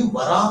பிரச்சனையும்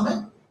வராம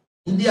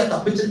இந்தியா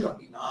தப்பிச்சிருக்கு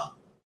அப்படின்னா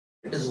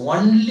it is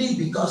only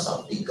because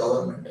of the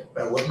government.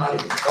 ஒரு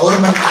நாளைக்கு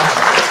கவர்மெண்ட்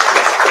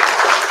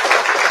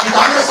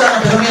காங்கிரஸ்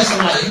பெருமையா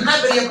சொல்லலாம், என்ன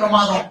பெரிய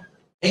பிரமாதம்,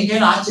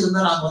 எங்கேயும் ஆட்சி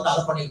இருந்தா நாங்க வந்து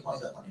அதை பண்ணிருப்போம்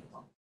இதை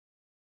பண்ணிருப்போம்.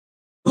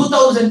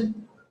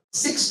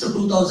 2006 to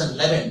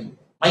 2011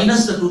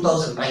 minus the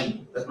 2009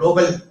 the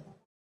global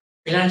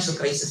financial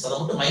crisis, அதை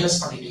மட்டும் மைனஸ்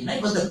பண்ணிட்டீங்கன்னா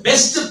it was the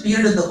best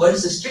period in the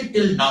world's history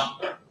till now.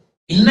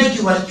 இன்னைக்கு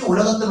வரைக்கும்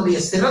உலகத்தினுடைய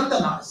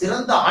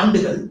சிறந்த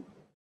ஆண்டுகள்,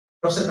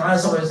 ப்ரொஃபசர்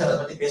கனகசபை சார் அதை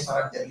பத்தி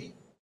பேசுறான்னு தெரியல,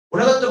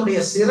 உலகத்தினுடைய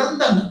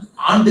சிறந்த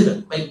ஆண்டுகள்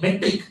by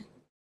metric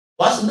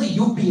was in the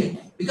UPA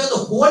because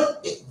the whole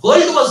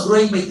world was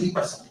growing by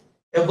 3%.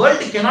 A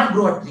world cannot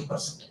grow at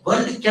 3%.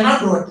 World cannot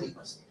grow at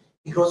 3%.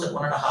 It grows at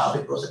 1.5%,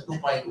 it grows at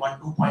 2.1,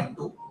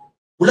 2.2.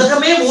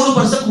 உலகமே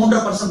 3%,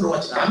 3% grow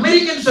ஆச்சு.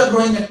 Americans were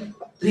growing at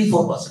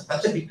 3-4%.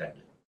 That's a big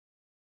country.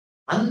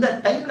 அந்த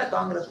டைம்ல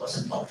Congress was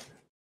in power.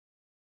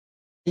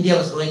 India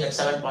was growing at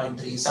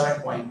 7.3,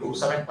 7.2,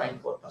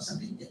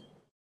 7.4% India.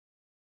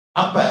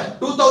 அப்ப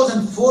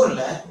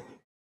 2004ல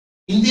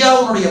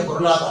இந்தியாவுடைய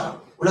பொருளாதாரம்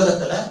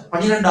உலகத்துல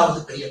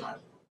 12வது பெரிய நாடு.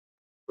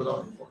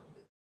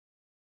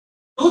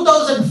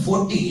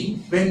 2014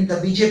 when the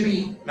BJP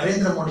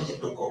Narendra Modi ji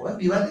took over,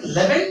 we were the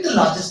 11th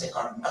largest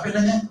economy. அப்ப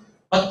என்னங்க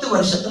 10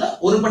 வருஷத்துல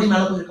ஒரு படி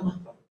மேல போயிருக்குமா?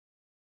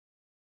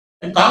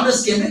 When Congress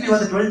came in, we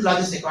were the 12th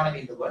largest economy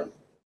in the world.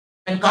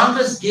 When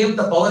Congress gave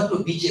the power to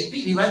BJP,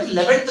 we were the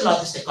 11th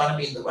largest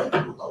economy in the world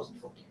in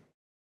 2014.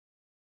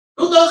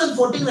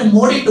 2014 when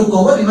Modi took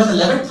over, we were the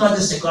 11th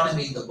largest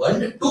economy in the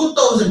world.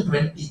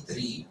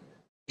 2023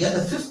 we are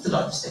the 5th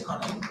largest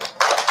economy.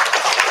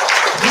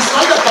 This is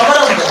not the power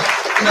of the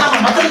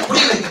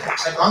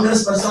a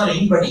Congress person or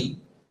anybody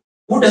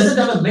who doesn't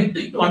have a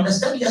metric to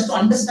understand, he has to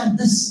understand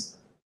this.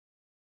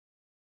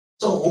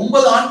 So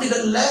 9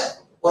 ஆண்டுகள்ல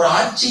ஒரு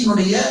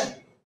ஆட்சியினுடைய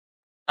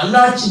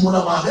நல்லாட்சி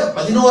மூலமாக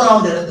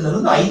 11வது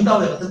இடத்திலிருந்து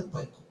 5வது இடத்துக்கு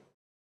போயிருக்கும்.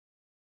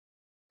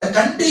 The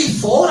country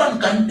 4 and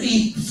country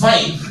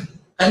 5,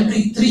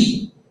 country 3,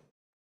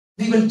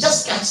 we will just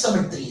catch them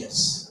in 3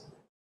 years.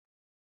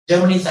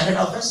 Germany is ahead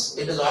of us.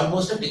 It is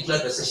almost a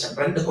declared recession.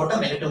 2 quarter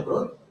negative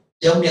growth.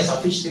 Germany has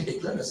officially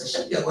declared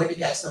recession. We are going to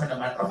catch them in a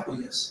matter of 2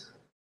 years.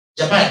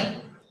 Japan,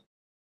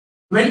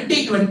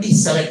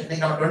 2027.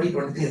 Think about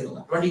 2023.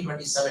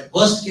 2027.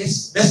 Worst case,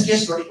 best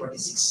case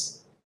 2026.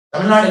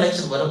 Tamil Nadu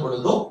election varum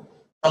poludho,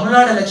 Tamil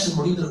Nadu election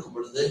முடிந்திருக்கும்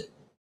பொழுது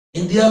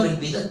India will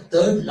be the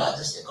 3rd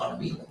largest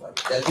economy in the world.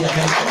 There will be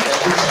America, there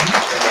will be China.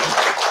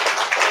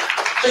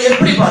 So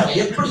எப்படி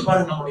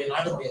பாருங்க நம்முடைய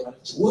நாட்டுடைய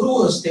வளர்ச்சி ஒரு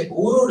step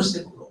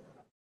grow.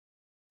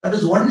 That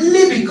is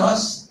only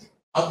because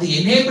of the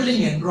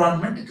enabling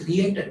environment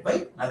created by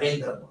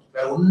Narendra Modi.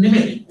 வேற ஒண்ணுமே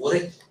இல்லை. ஒரு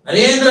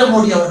நரேந்திர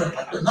மோடி அவர்கள்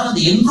மட்டும்தான்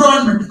அந்த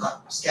என்விரான்மெண்ட்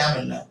காரணம். ஸ்கேம்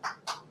இல்ல.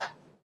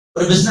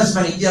 ஒரு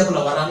பிசினஸ்மேன்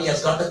இந்தியாக்குள்ள வரானே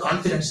has got the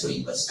confidence to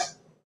invest.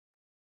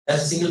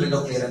 There's a single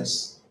window clearance.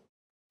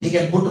 He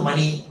can put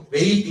money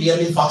very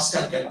clearly.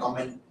 Foxconn can come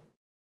in.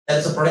 There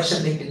is a production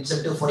linked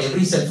incentive for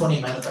every cell phone he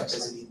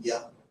manufactures in India.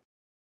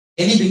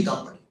 Any big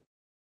company,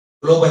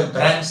 global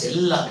brands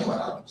எல்லாமே வர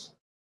ஆரம்பிச்சு.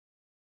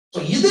 So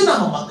இது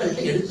நம்ம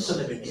மக்கள்கிட்ட எடுத்து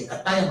சொல்ல வேண்டிய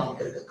கட்டாயம்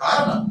நமக்கு இருக்கு.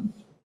 காரணம்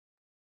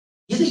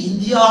இது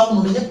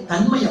இந்தியாவுடைய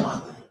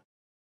தன்மையமானது.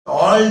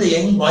 All the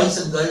young boys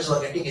and girls who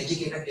are getting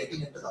educated,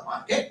 getting into the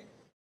market,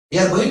 they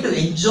are going to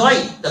enjoy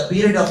the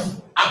period of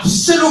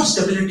absolute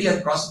stability and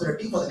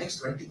prosperity for the next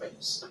 25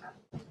 years.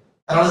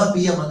 அதனாலதான்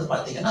பிஎம் வந்து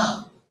பாத்தீங்கன்னா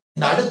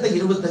இந்த அடுத்த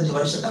 25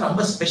 வருஷத்தை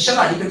ரொம்ப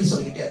ஸ்பெஷலா அடிக்கடி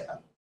சொல்லிக்கிட்டே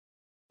இருக்காங்க.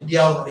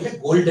 இந்தியாவுடைய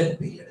golden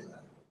period.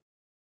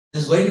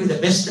 This is going to be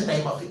the best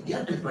time of India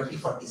until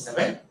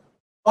 2047.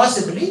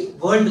 Possibly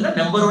world la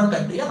number 1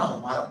 country நாம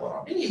மாற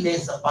போறோம். He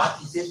lays the path,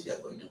 he says we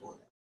are going to go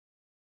there.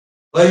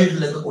 World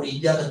la இருக்கக்கூடிய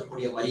இந்தியால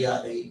இருக்கக்கூடிய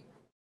மரியாதை,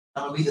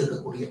 நம்ம மீது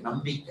இருக்கக்கூடிய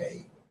நம்பிக்கை,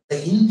 the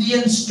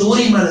Indian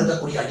story மேல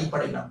இருக்கக்கூடிய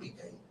அடிப்படை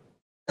நம்பிக்கை,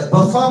 the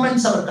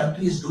performance our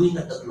country is doing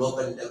at the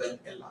global level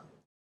எல்லாம்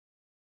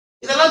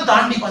இதெல்லாம்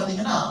தாண்டி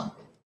பாத்தீங்கன்னா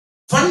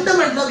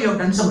fundamentally we have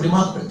done some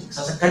remarkable things.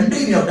 As a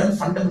country we have done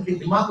fundamentally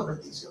remarkable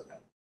things.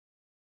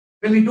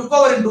 When we took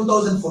over in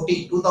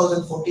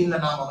 2014ல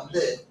நாம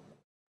வந்து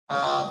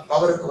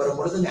பவருக்கு வரும்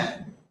பொழுதுங்க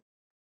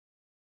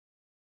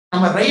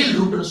நம்ம ரயில்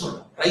ரூட்னு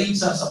சொல்றோம்.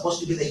 Rails are suppose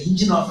to be the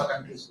engine off a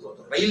country's growth.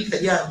 ரயில்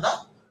சரியா இருந்தா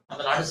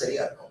அந்த நாடு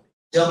சரியா இருக்கும்.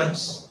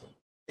 Germans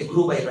they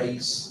grew by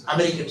rails.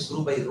 Americans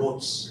grew by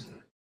roads.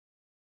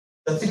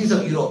 The cities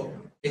of Europe,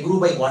 they grew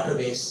by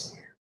waterways.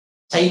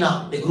 China,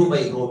 they grew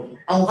by road.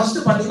 அவங்க first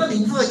பாத்தீங்கன்னா இந்த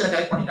infrastructure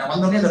correct பண்ணிட்டாங்க.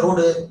 வந்தோடனே அந்த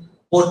ரோடு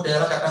போர்ட்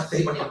எல்லாம் கரெக்டாக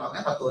சரி பண்ணியிருப்பாங்க.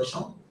 10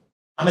 வருஷம்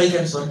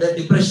அமெரிக்கன்ஸ் வந்து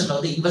டிப்ரெஷன்ல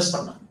வந்து இன்வெஸ்ட்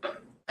பண்ணாங்க.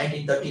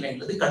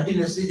 1939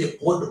 continuously they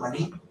poured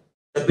money,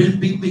 they built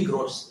big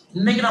roads.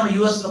 இன்னைக்கு நம்ம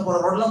யூஎஸ்ல போற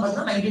ரோட்லாம்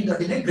பார்த்தீங்கன்னா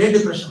 1939 கிரேட்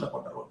டிப்ரெஷன்ல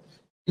போட்ட ரோட்.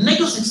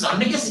 இன்னைக்கும் 6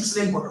 அன்னைக்கே 6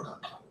 லேன் போட்டிருக்காங்க.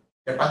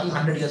 They're talking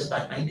 100 years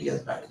back, 90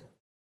 years back.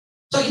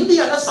 So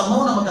இந்தியால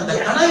சமூகம் நமக்கு அந்த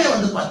கனவே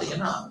வந்து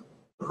பாத்தீங்கன்னா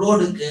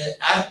ரோடுக்கு,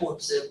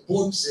 ஏர்போர்ட்ஸ்,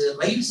 போர்ட்ஸ்,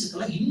 ரயில்ஸுக்கு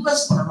எல்லாம்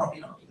இன்வெஸ்ட் பண்ணணும்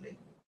அப்படின்னு நமக்கு இல்லை.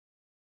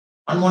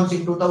 மன்மோகன்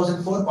சிங்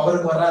 2004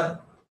 பவருக்கு வர்றாரு.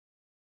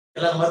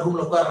 எல்லாரும் மாதிரி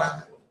ரூம்ல உட்கார்றாங்க.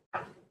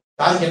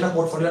 யாருக்கு என்ன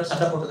போர்ட்ஃபோலியோ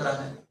சண்டை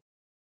போட்டுக்கிறாங்க.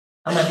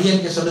 நம்ம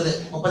டிஎம்கே சொல்லுது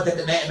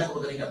 38 என்ன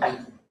கொடுக்குறீங்க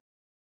அப்படின்னு.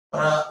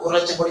 1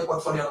 லட்சம் கோடி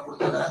போர்ட்ஃபோலியோ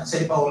கொடுத்துருக்காங்க.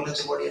 சரிப்பா 1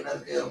 லட்சம் கோடி என்ன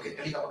இருக்கு, ஓகே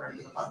டெலிகாம்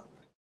எடுத்துக்கப்பா,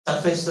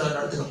 சர்ஃபேஸ்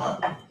எடுத்துக்கப்பா.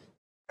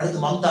 அடுத்து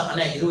மம்தா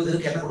அண்ணா 20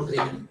 இருக்கு என்ன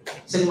கொடுக்குறீங்க,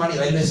 சரி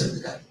மாடி ரயில்வேஸ்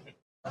எடுத்துக்க.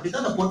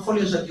 அப்படிதான் அந்த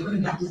போர்ட்ஃபோலியோஸ்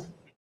இருக்கு.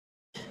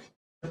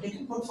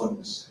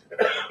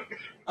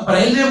 அப்ப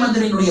ரயில்வே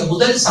மந்திரியினுடைய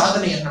முதல்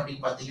சாதனை என்ன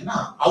அப்படின்னு பாத்தீங்கன்னா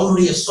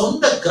அவருடைய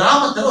சொந்த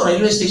கிராமத்துல ஒரு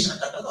ரயில்வே ஸ்டேஷனை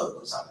கட்டுறது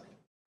அவருக்கு ஒரு சாதனை.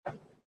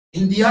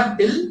 India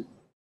till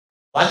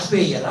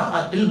Vajpayee era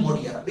or till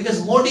Modi era, because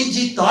Modi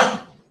ji thought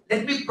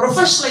let me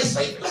professionalize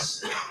railways.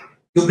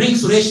 You bring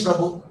Suresh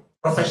Prabhu,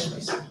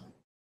 professionalize it.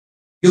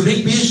 You bring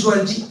Piyush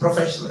Goyal ji,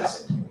 professionalize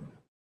it.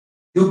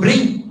 You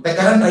bring the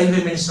current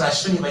railway minister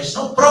Ashwini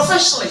Vaishnav,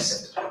 professionalize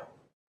it.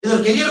 இது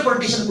ஒரு career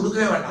politician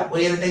கொடுக்கவே வேண்டாம்.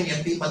 ஒரு 7 time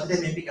MP 10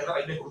 time MP எல்லாம்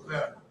railway கொடுக்கவே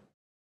வேண்டாம்.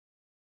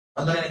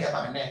 வந்தோடனே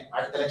கேட்பாங்க, என்ன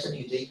அடுத்த எலெக்ஷன்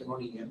நீங்க ஜெயிக்கணும்,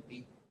 நீங்க எம்பி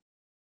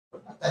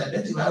 10,000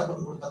 பேருக்கு வேலை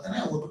போட்டு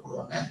கொடுத்தாத்தானே ஓட்டு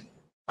போடுவாங்க.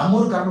 நம்ம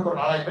ஊர் காரணம் ஒரு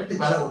 4,000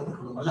 பேருக்கு வேலை ஓட்டு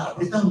கொடுக்கணும்ல.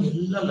 அப்படித்தான் அவங்க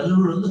எல்லாம்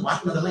லல்லூர்ல இருந்து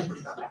மாற்றினதெல்லாம்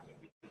இப்படிதான்.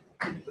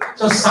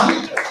 So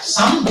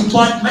some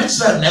departments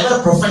were never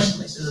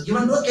professionalized. It was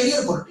given to a career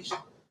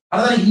politician.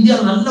 அதாவது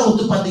இந்தியாவில் நல்லா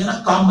ஒத்து பார்த்தீங்கன்னா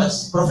commerce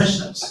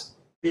professionals,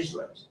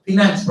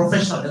 finance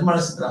professional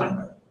Nirmala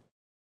Sitharaman,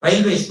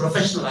 railways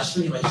professional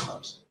Ashwini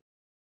Vaishnaw.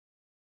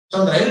 So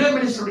அந்த ரயில்வே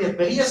மினிஸ்டருடைய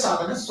பெரிய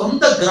சாதனை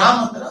சொந்த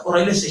கிராமத்துல ஒரு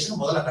ரயில்வே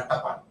ஸ்டேஷன் முதல்ல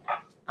கட்டப்பாங்க.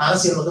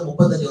 அரசியல் வந்து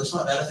 35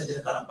 வருஷமா வேலை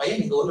செஞ்சிருக்கான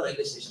பையன் இந்த ஊர்ல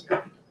ரயில்வே ஸ்டேஷன்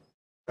கட்டிட்டான்.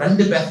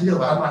 2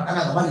 பேசஞ்சர் வரமாட்டாங்க.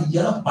 அந்த மாதிரி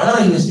இந்தியால பல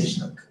ரயில்வே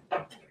ஸ்டேஷன் இருக்கு.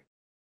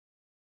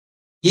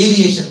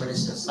 ஏவியேஷன்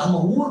மினிஸ்டர்ஸ் நம்ம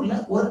ஊர்ல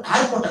ஒரு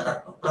ஏர்போர்ட்டை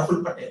கட்டணும்.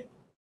 பிரபுல் பட்டேல்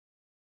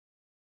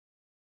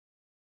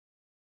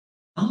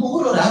நம்ம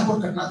ஊர்ல ஒரு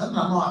ஏர்போர்ட் கட்டினா தான்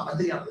நம்ம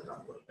மந்திரியானது.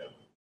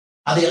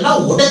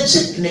 அதையெல்லாம் உடைச்சு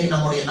இன்னைக்கு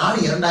நம்முடைய நாடு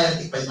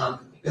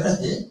 2014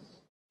 பிறகு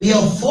we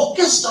are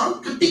focused on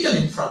critical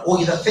infra.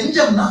 இத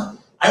செஞ்சோம்னா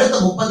அடுத்த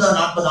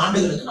 30-40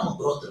 ஆண்டுகளுக்கு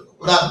நமக்கு growth இருக்கும்.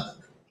 உதாரணத்துக்கு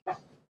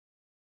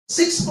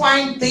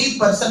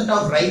 6.3%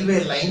 of railway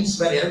lines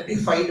were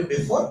electrified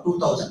before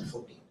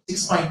 2014.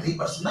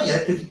 6.3% தான்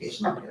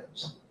electrification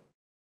ஆகிருச்சு.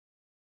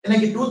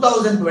 இன்னைக்கு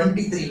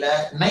 2023ல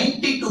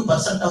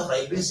 92% of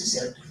railways is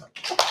electrified.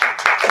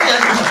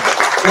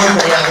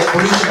 கிடையாது,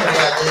 பொல்யூஷன்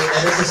கிடையாது,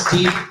 there is a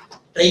speed,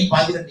 train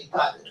பாதியில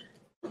நிக்காது.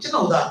 சின்ன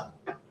உதாரணம்,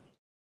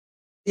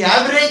 the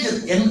average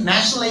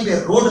national highway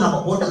road நம்ம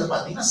போட்டது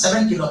பாத்தீங்கன்னா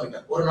 7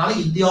 கிலோமீட்டர். ஒரு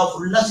நாளைக்கு இந்தியா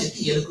ஃபுல்லா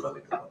சேர்த்து 7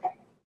 கிலோமீட்டர்.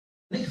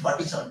 இன்னைக்கு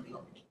 47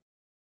 கிலோமீட்டர்.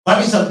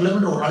 47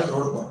 கிலோமீட்டர் ஒரு நாளைக்கு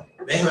ரோடு போறோம்.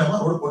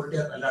 வேகமா ரோடு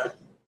போட்டுட்டே நல்லா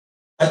இருக்கு.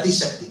 கத்தி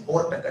சக்தி,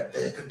 போர்ட்டை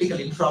கட்டு,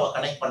 கிரிட்டிக்கல் இன்ஃப்ராவை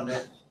கனெக்ட் பண்ணு.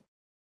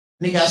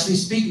 இன்னைக்கு as we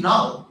speak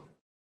now,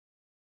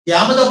 the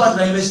Ahmedabad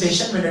railway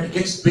station, when it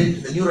gets built,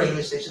 the new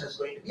railway station is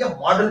going to be a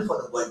model for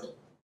the world.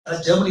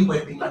 Germany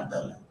போயிருப்பீங்களான்னு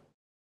தெரியல.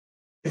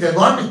 If you have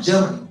gone to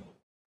Germany,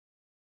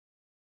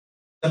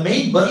 the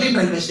main Berlin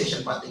railway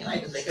station பாத்தீங்கன்னா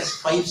it is like a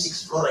 5-6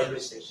 floor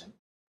railway station.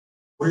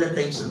 Bullet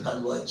trains will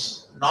converge,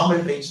 normal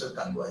trains will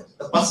converge,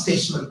 the bus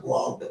station will go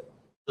out,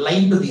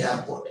 line to the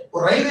airport.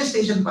 ஒரு railway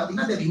station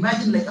பாத்தீங்கன்னா they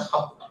imagine like a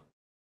hub.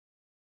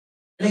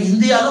 இன்னைக்கு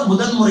இந்தியால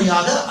முதல்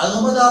முறையாக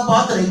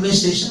Ahmedabad railway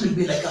station will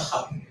be like a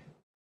hub.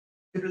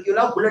 You will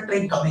have bullet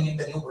train coming in,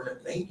 the new bullet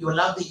train. You will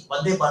have the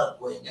Vande Bharat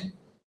going in.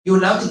 You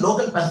will have the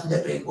local passenger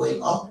train going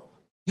out.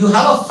 You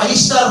have a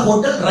 5-star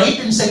hotel right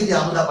inside the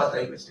Ahmedabad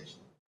railway station.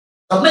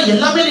 அப்படின்னா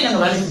எல்லாமே நீங்க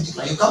அங்க வேலை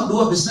செஞ்சுக்கலாம். You come do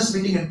a business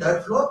meeting in 3rd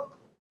floor,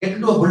 get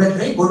into a bullet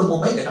train, go to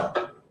Mumbai, get out.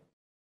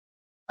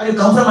 And you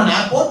come from an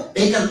airport,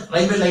 take a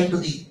railway line to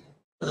the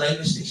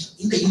railway station.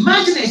 இந்த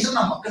imagination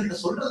நம்ம மக்கள்கிட்ட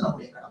சொல்றது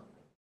நம்முடைய கடமை.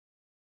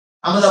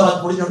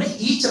 அகமதாபாத் முடிஞ்ச உடனே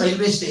each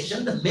railway station,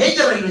 the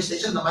major railway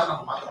station இந்த மாதிரி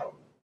நம்ம மாத்துறோம்.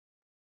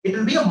 It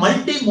will be a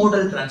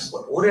multimodal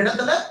transport. ஒரு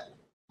இடத்துல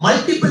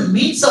multiple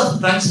means of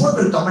transport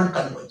will come and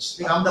converge.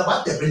 In Ahmedabad,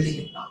 they are building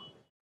it now.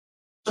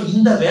 So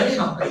இந்த வேலையை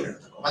நாம் கையில்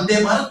எடுத்துக்கோம். Vande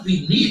Bharat we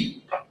need,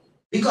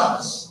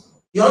 because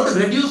you have to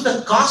reduce the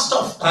cost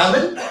of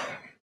travel.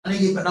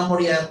 அன்னைக்கு இப்ப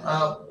நம்முடைய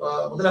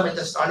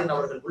முதலமைச்சர் ஸ்டாலின்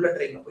அவர்கள் புல்லட்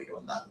ட்ரெயின்ல போயிட்டு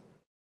வந்தாங்க.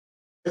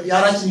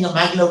 யாராச்சும் நீங்க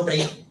maglev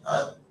train,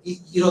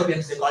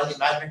 Europeans they call the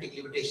magnetic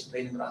levitation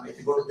train. If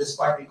you go to this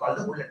part, we call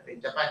the bullet train,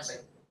 Japan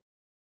side.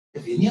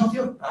 If any of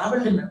you have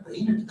traveled in a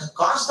train, the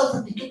cost of a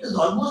ticket is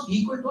almost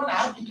equal to an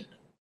air ticket.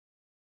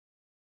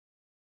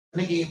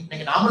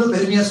 இன்னைக்கு நாமளும்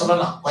பெருமையா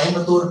சொல்லலாம்,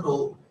 Coimbatore to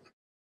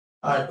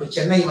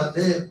Chennai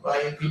வந்து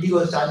Indigo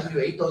is charging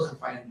you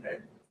 8,500.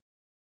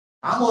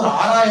 நாம ஒரு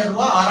 6000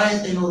 ரூபாய்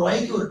 6500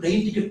 ரூபாய்க்கு ஒரு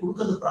ட்ரெயின் டிக்கெட்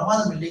கொடுக்கறது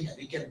பிரமாதம் இல்லைங்க.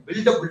 we can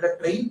build a bullet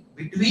train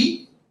between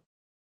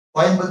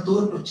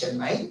Coimbatore to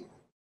Chennai.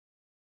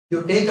 You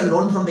take a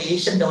loan from the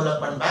Asian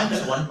Development Bank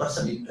at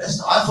 1% interest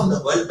or from the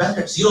World Bank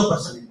at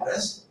 0%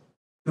 interest.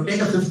 You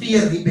take a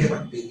 50-year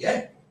repayment period.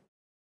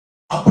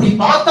 அப்படி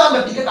பார்த்தா அந்த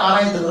ticket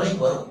 6000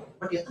 ரூபாய்க்கு வரும்.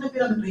 But எத்தனை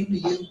பேர் அந்த ட்ரெயின்ல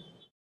ஏறும்?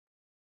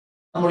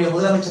 நம்முடைய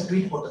முதலமைச்சர்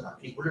ட்வீட் போட்டுதான்,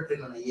 நீ புல்லட்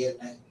ட்ரெயின் நான்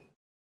ஏறினேன்,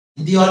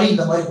 இந்தியாவிலே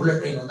இந்த மாதிரி புல்லட்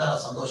ட்ரெயின் வந்தா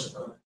நான்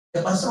சந்தோஷப்படுவேன்.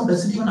 The person who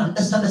doesn't even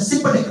understand the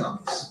simple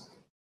economics.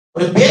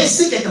 ஒரு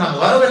பேசிக்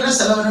எக்கனாமிக் வரவேன்னா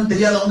செலவென்னு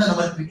தெரியாதவங்க இந்த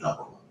மாதிரி ட்வீட்லாம்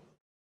போடுவாங்க.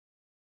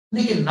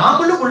 இன்னைக்கு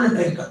நாமளும் புல்லட்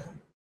ட்ரெயின் கட்டணும்,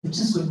 which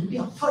is going to be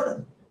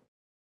affordable.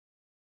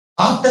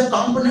 Half the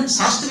components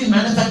has to be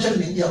manufactured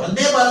in India.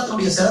 வந்தே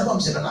பாரத்துடைய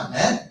சிறப்பம்சம் என்னன்னாங்க,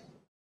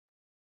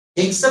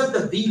 except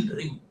the wheel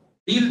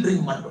rim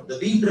மட்டும். The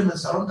wheel rim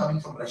is around coming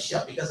from Russia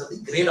because of the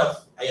grade of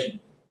iron.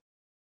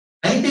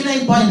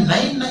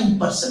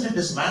 99.99% it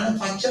is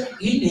manufactured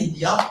in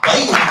India by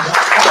India.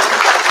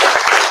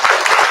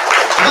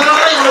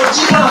 அதனால இவ்வளவு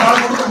சீப்பா நம்மளால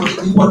கொடுக்க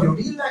முடியும். Import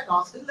duty இல்ல,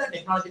 cost இல்ல,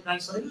 டெக்னாலஜி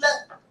டிரான்ஸ்ஃபர் இல்ல.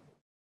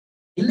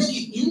 இன்னைக்கு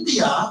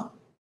இந்தியா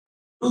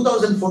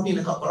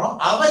 2014க்கு அப்புறம்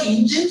our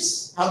engines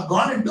have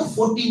gone into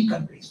 14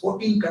 countries.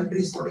 14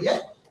 countries உடைய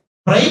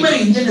primary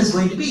engine is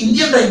going to be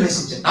Indian Railways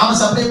engine. நாம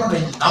சப்ளை பண்ற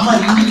engine, நம்ம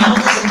இந்தியன்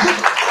நமக்கு செஞ்சு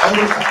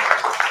அவங்களுக்கு.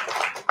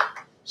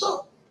 So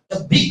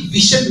a big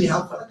vision we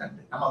have for the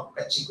country. நம்ம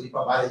கட்சி, குறிப்பா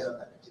பாரதிய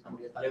ஜனதா கட்சி,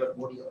 நம்முடைய தலைவர்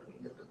மோடி அவர்கள்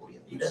இருக்கக்கூடிய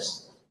leaders,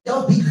 they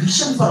have a big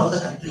vision for all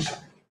the countries.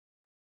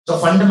 So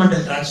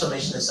fundamental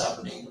transformation is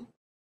happening.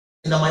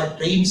 இந்த மாதிரி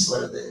ட்ரெயின்ஸ்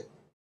வருது,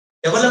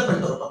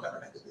 டெவலப்மெண்ட் ஒரு பக்கம்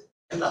நடக்குது,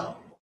 எல்லாம்.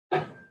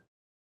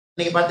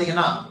 நீங்க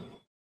பாத்தீங்கன்னா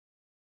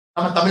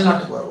நம்ம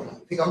தமிழ்நாட்டுக்கு வருவோம்.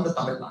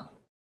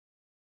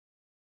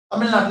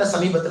 தமிழ்நாட்டுல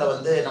சமீபத்துல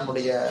வந்து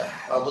நம்முடைய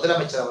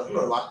முதலமைச்சர்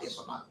அவர்கள் ஒரு வார்த்தையை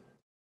சொன்னாங்க.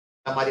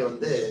 இந்த மாதிரி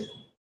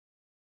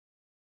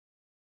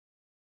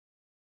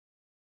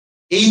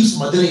எய்ம்ஸ்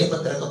மதுரை எப்ப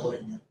திறக்க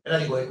போறீங்க?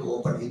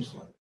 ஓபன் எய்ம்ஸ்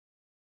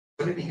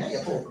சொல்லிட்டீங்க,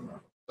 எப்போ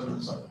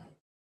ஓபன் சொல்லுங்க.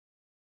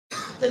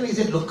 Then we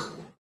said, look,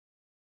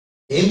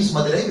 AIIMS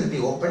Madurai will be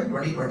opened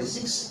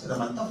 2026 in the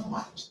month of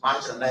March.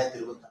 March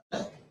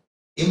 2024.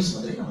 AIIMS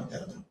Madurai நம்ம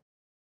திறந்தோம்.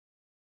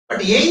 But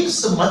AIIMS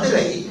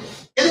Madurai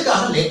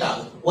எதுக்காக லேட்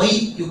ஆகுது? Why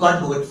you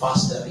can't do it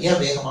faster? ஏன்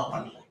வேகமா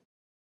பண்ணல?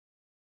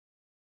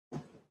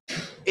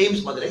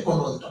 AIIMS Madurai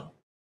கொண்டு வந்துட்டோம்.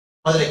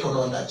 மதுரை கொண்டு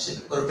வந்தாச்சு.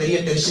 ஒரு பெரிய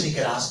tertiary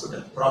care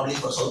hospital probably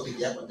for South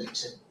India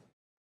வந்துருச்சு.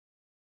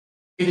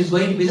 It is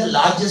going to be the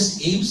largest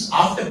AIIMS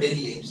after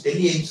Delhi AIIMS.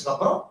 Delhi AIIMS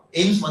அப்புறம்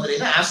AIIMS Madurai.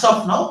 As of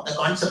now, the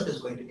concept is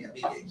going to be a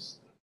big AIIMS.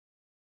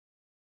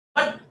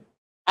 But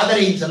other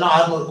AIIMS எல்லாம்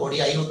 600 கோடி,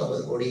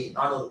 550 கோடி,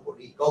 400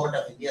 கோடி, Government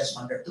of India has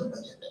funded through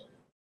budget.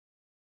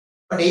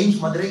 But AIIMS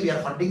Madurai, we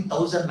are funding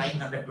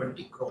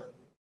 1920 crore,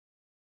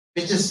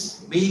 which is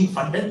being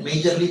funded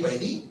majorly by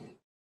the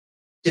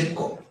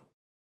JITCO,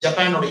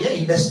 Japan உடைய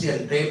Industrial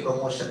Trade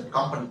Promotion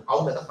Company.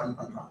 அவங்க தான் fund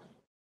பண்றாங்க.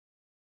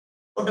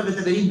 But with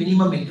a very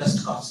minimum interest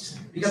cost.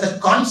 Because the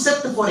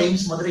concept for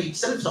AIIMS Madurai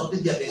itself South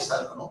India based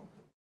இருக்கணும்.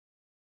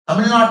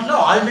 தமிழ்நாட்டுல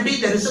already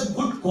there is a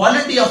good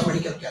quality of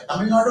medical care.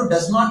 Tamil Nadu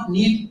does not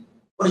need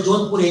ஒரு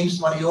Jodhpur AIIMS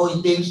மாதிரியோ,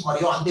 இந்த AIIMS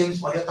மாதிரியோ, அந்த AIIMS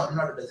மாதிரியோ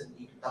Tamil Nadu doesn't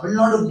need.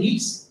 Tamil Nadu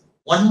needs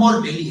one more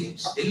Delhi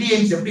AIIMS. Delhi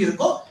AIIMS எப்படி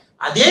இருக்கோ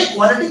அதே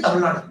குவாலிட்டி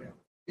தமிழ்நாடு வேணும்.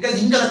 Because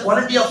இங்க the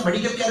quality of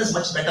medical care is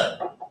much better.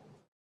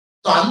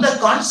 So அந்த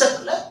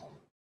கான்செப்ட்ல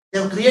they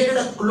have created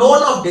a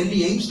clone of Delhi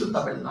AIIMS to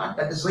Tamil Nadu.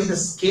 That is why the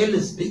scale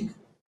is big.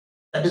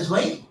 That is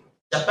why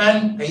Japan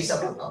guys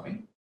have to come in,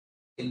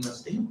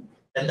 investing.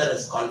 Tender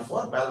is called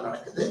for. Well,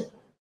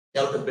 they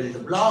have to build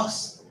the blocks.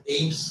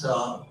 AIIMS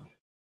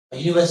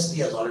university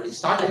has already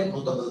started.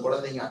 150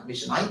 குழந்தைங்க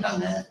admission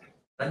ஆயிட்டாங்க.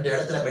 2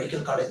 இடத்துல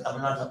medical college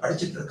தமிழ்நாட்டுல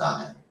படிச்சிட்டு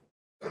இருக்காங்க.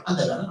 அந்த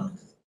வேலை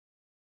நடக்குது.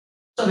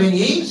 So when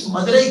AIIMS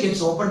Madurai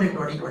gets opened in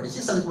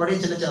 2026, அதுக்கு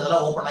முன்னாடி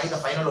சின்னதெல்லாம் ஓபன் ஆகி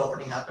the final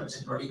opening happens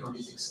in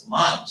 2026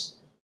 March.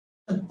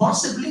 And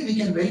possibly we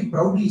can very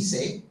proudly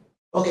say,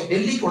 okay,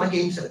 டெல்லிக்கு உனக்கு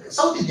AIIMS இருக்கு,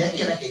 சவுத் இந்தியாக்கு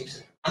எனக்கு AIIMS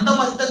இருக்கு. அந்த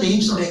மாதிரி தான்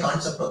AIIMS உடைய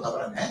கான்செப்ட்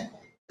தவிரங்க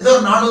ஏதோ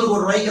ஒரு 400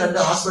 கோடி ரூபாய்க்கு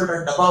 2 ஹாஸ்பிட்டல்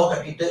 2 டப்பாவை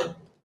கட்டிட்டு,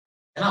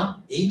 ஏன்னா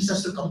AIIMS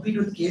has to compete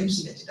with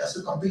KMCH, it has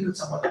to compete with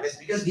some of the best,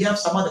 because we have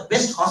some of the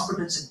best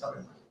hospitals in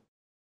Tamil Nadu,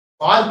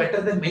 far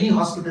better than many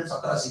hospitals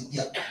across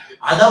India.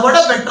 அதை விட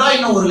பெட்டரா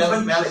இன்னும் ஒரு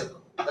level மேல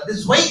இருக்கும். That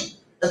is why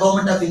the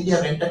government of India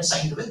went and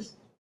signed with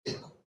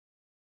DMK.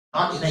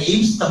 நான் இந்த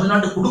AIIMS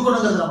Tamil Nadu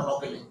கொடுக்கணுங்கிறது நம்ம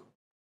நோக்கம் இல்லை.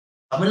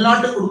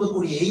 தமிழ்நாட்டு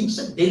கொடுக்கக்கூடிய AIIMS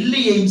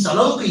டெல்லி AIIMS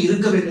அளவுக்கு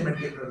இருக்க வேண்டும்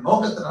என்கிற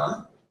நோக்கத்தினால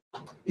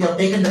we have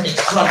taken that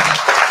extra.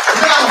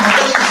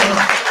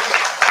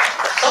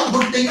 Some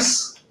good things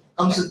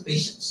comes with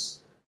patience.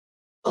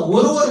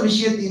 ஒரு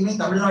விஷயத்தையுமே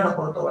தமிழ்நாட்டை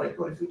பொறுத்த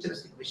வரைக்கும் ஒரு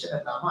ஃபியூச்சரிஸ்டிக் விஷன்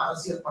இல்லாம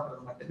அரசியல்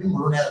பண்றது மட்டுமே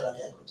முழு நேர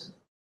வேலையா இருந்துச்சு.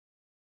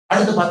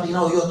 அடுத்து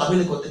பாத்தீங்கன்னா, ஐயோ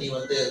தமிழுக்கு வந்து நீ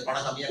வந்து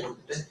பணம் கம்மியா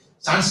கொடுத்துட்டு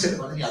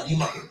சான்ஸ்கிரிட் வந்து நீ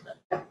அதிகமா கொடுத்த,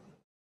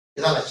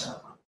 இதான்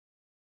லட்சணம்.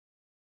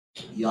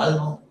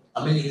 யாரும்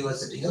தமிழ்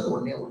யூனிவர்சிட்டிங்கிறது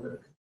ஒண்ணு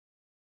இருக்கு,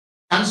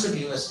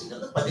 சான்ஸ்கிரிட்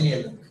யூனிவர்சிட்டிங்கிறது 17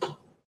 இருக்கு.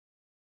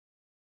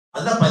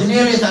 அதான்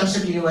 17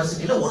 சான்ஸ்கிரிட்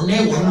யூனிவர்சிட்டியில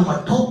ஒண்ணு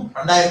மட்டும்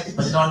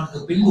 2014க்கு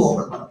பின்பு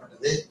ஓபன்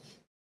பண்ணப்பட்டது.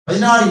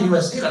 16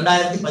 யூனிவர்சிட்டி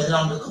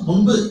 2014க்கு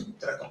முன்பு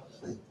திறக்கப்பட்டது.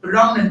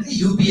 predominantly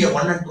UPA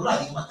 1 and 2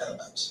 அதிகமா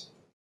திறந்தாச்சு.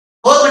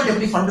 கவர்மெண்ட்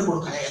எப்படி ஃபண்ட்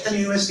கொடுக்காங்க? எத்தனை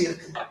யூனிவர்சிட்டி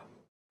இருக்கு?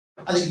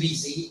 அதுக்கு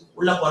விசி,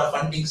 உள்ள போற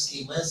ஃபண்டிங்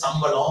ஸ்கீம்,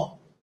 சம்பளம்,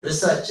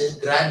 research,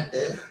 grand,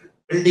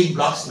 building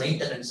blocks,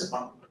 maintenance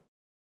பண்ணணும்.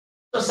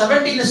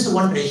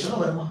 17:1 ரேஷியோ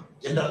வருமா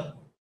ஜெனரல்?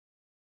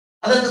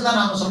 அதற்கு தான்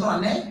நாம சொல்றோம்,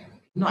 அண்ணே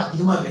இன்னும்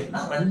அதிகமா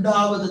வேணும்னா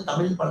 2வது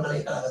தமிழ்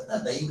பல்கலைக்கழகத்தை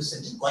தயவு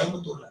செஞ்சு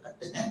கோயம்புத்தூர்ல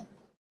கட்டுங்க.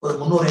 ஒரு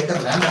 300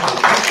 ஏக்கர் லேண்ட்.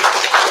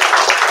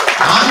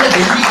 நாங்க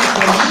டெல்லிக்கு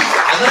போய்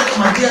அதற்கு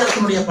மத்திய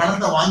அரசினுடைய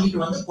பணத்தை வாங்கிட்டு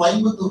வந்து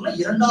கோயம்புத்தூர்ல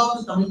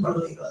 2வது தமிழ்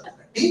பல்கலைக்கழகத்தை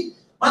கட்டி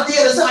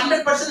மத்திய அரசு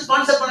 100%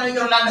 ஸ்பான்சர் பண்ண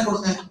வைக்கிற லேண்டை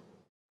கொடுங்க.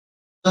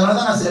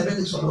 அதனாலதான் நான் சில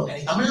பேருக்கு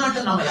சொல்லுவேன்,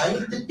 தமிழ்நாட்டில் நாம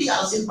யாரையும் திட்டி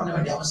அரசியல் பண்ண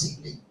வேண்டிய அவசியம்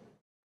இல்லை.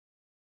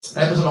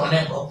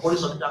 சொல்லுவாங்க,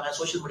 போலீஸ் வந்துட்டாங்க,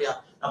 சோசியல் மீடியா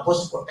நான்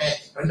போஸ்ட் போட்டேன்,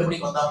 2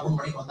 மணிக்கு வந்தா 3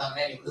 மணிக்கு வந்தாங்க,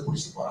 நீ வந்து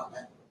குடிச்சிட்டு போறாங்க.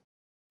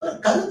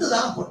 கருத்து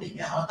தானே போட்டீங்க,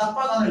 அவன்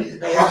தப்பா தானே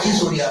எழுதியிருக்க.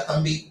 சூர்யா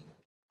தம்பி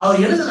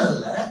அவர்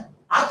எழுதுனதுல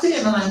ஆச்சரியம்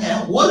என்னன்னாங்க,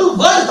 ஒரு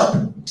வேர்டு தப்பு.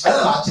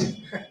 அதாவது ஆச்சரியம்,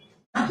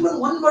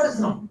 one word is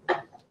wrong.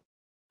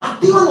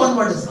 one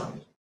word is wrong.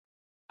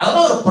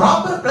 அதான் ஒரு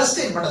ப்ராப்பர் பிரஸ்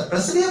ஸ்டேட்மெண்ட்,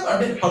 பிரஸ்லயே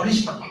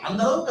பப்ளிஷ் பண்ணலாம். அந்த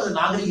அளவுக்கு அது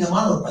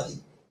நாகரிகமான ஒரு பதிவு.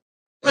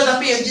 இப்ப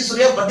தம்பி எஸ்ஜி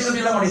சூர்யா பட்டியல்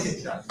எல்லாம் கொண்டு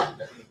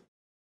சேர்த்துட்டாங்க.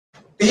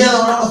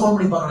 தெரியாதவங்க போன்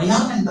பண்ணி பாருங்க,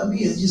 யாருன்னா என்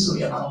தம்பி எஸ்ஜி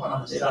சூர்யா,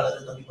 நம்ம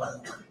செயலாளர் தம்பி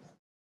பாருங்க.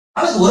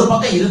 அது ஒரு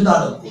பக்கம்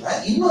இருந்தாலும் கூட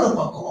இன்னொரு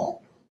பக்கம்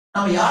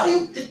நம்ம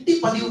யாரையும் திட்டி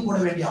பதிவு போட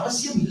வேண்டிய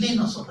அவசியம் இல்லைன்னு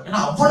நான் சொல்றேன்.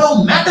 ஏன்னா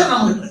அவ்வளவு மேட்டர்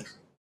நம்ம கிட்ட இருக்கு.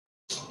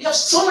 We have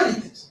so many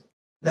things.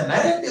 இந்த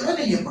நரேட்டிவ்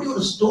நீங்க எப்படி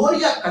ஒரு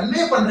ஸ்டோரியா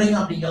கன்வே பண்றீங்க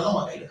அப்படிங்கறத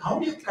உங்க கையில. How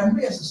do you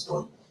convey as a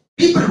story?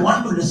 People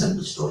want to listen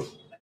to story.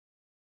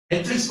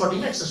 Netflix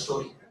பாத்தீங்கன்னா it's a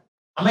story.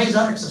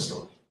 Amazon it's a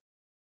story.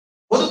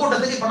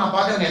 பொதுக்கூட்டத்துக்கு இப்ப நான்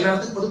பாக்குறேன், எல்லா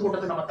இடத்துக்கும்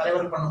பொதுக்கூட்டத்துக்கு நம்ம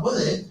தலைவர்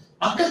பண்ணும்போது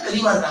மக்கள்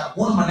தெளிவா இருக்காங்க.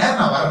 3 மணி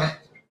நேரம் நான் வரேன்,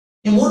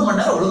 நீ 3 மணி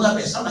நேரம் ஒழுங்கா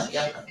பேசினா நான்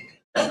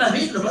கேட்கறேன். நான்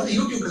வீட்டுல வந்து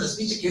யூடியூப்ல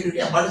ஸ்பீச்சை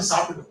கேட்டுட்டு என் பாட்டு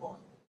சாப்பிட்டுட்டு போவேன்.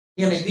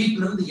 என்னை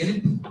வீட்டுல இருந்து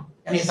எழுப்பி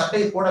என்னை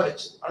சட்டையை போட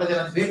வச்சு அல்லது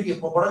எனக்கு வேட்டியை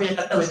புடவையை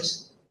கட்ட வச்சு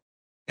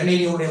என்னை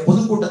நீ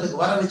பொதுக்கூட்டத்துக்கு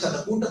வர வச்சு அந்த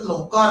கூட்டத்துல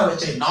உட்கார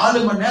வச்சு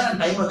 4 மணி நேரம்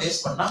டைமை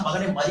வேஸ்ட் பண்ணா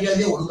மகனை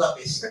மரியாதையே ஒழுங்கா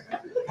பேசுறேன்.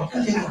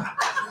 மக்கள்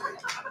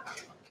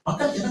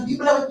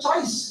people have a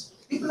choice.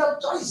 People have a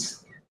choice.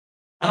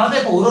 அதனால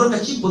இப்ப ஒரு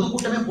கட்சி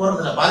பொதுக்கூட்டமே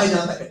போறது இல்லை, பாரதிய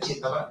ஜனதா கட்சியை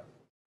தவிர.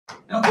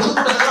 ஏன்னா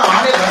பொதுக்கூட்டத்துக்கு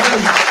ஆளே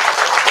வரதில்லை.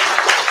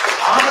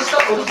 ஆனஸ்டா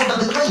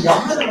பொதுக்கூட்டத்துக்கு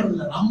யாரும்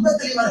வரதில்லை. நம்ம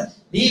தெளிவா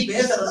நீ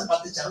பேசுறத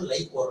 10 சேனல்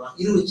லைக் போடுறான்,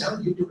 20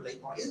 சேனல் யூடியூப்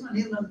லைக் போடுறான். எது நான்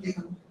நேர்ல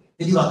கேட்கணும்,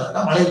 தெளிவாக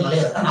இருக்கா, மலையில்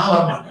நிலையா இருக்கா, நான்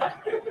வரமாட்டேன்.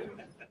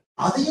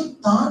 அதையும்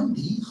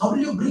தாண்டி how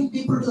will you bring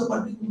people to the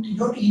public?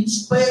 You have to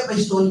inspire by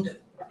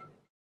storytelling.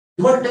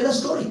 You want to tell a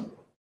story.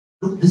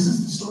 Look, this is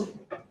the story.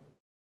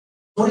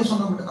 Story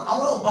சொன்னா மட்டும்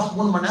அவ்வளவு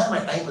 3 மணி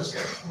நேரம் டைம் வேஸ்ட்.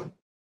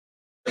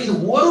 இது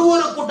ஒரு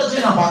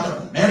கூட்டத்திலையும் நான்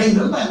பாக்குறேன்.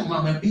 மேடையில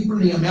people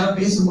நீங்க மேல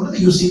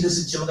பேசும்போது you see this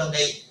in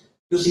Sivaganga,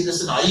 you see this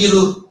in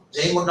Ariyalur,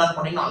 Jayankondan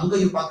போனீங்கன்னா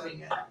அங்கேயும்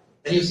பாக்குறீங்க.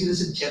 Then you see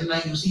this in Chennai,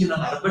 you see in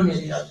an urban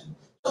area.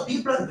 So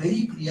people are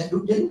very clear to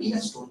tell me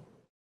a story.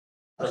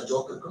 A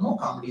joke இருக்கணும்,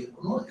 comedy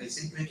இருக்கணும்,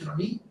 சிரிக்க வைக்கணும்,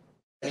 நீ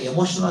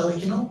எமோஷனலா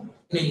வைக்கணும்,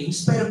 நீ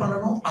இன்ஸ்பயர்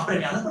பண்ணணும், அப்புறம்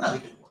நீ அனுப்ப நான்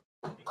வீட்டுக்கு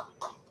போகணும்.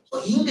 So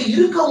இங்க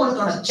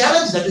இருக்கவங்களுக்கான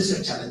challenge, that is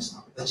your challenge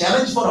now. The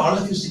challenge for all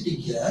of you sitting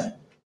here,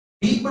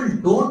 people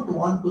don't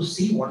want to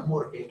see one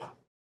more data.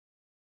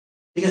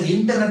 Because the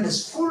internet is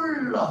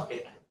full of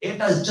data.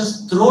 Data is just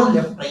thrown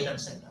left, right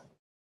and center.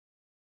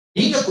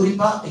 நீங்க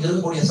குறிப்பா இங்க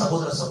இருக்கக்கூடிய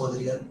சகோதர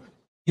சகோதரிகள்,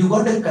 you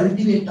got to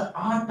cultivate the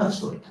art of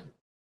storytelling.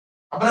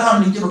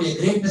 Abraham லிங்கனுடைய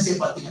கிரேட்னஸே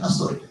பாத்தீங்கன்னா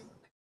story.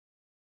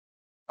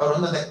 அவர்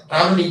வந்து அந்த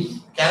travelling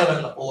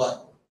கேரவன்ல போவார்,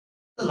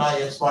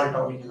 லாயர் ஸ்மால்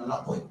டவுனிங்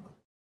எல்லாம் போய்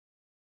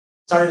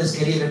ஸ்டார்டட் ஹிஸ்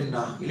கரியர் இன்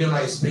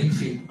இல்லினாய்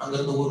ஸ்பிரிங்ஃபீல்ட். அங்க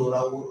இருந்து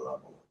ஊரா போவார்.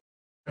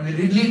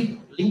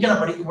 லிங்கனை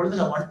படிக்கும் பொழுது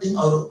ஒன் திங்,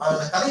 அவர்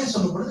அந்த கதையை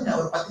சொல்லும் பொழுது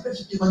அவர் 10 பேர்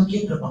சுற்றி வந்து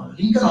கேட்டிருப்பாங்க.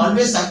 Lincoln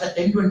always had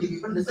 10-20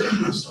 people listening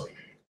to the story.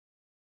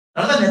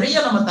 அதனால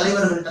நிறைய நம்ம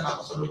தலைவர்கள்ட்ட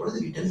நாம சொல்லும்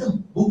பொழுது we tell them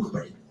book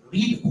படிங்க,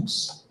 read books,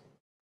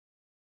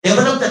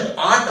 develop that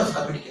art of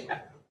communicating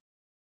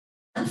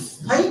and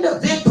find a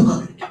way to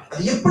communicate.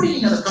 அது எப்படி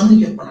நீங்க அதை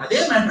கம்யூனிகேட் பண்ண, அதே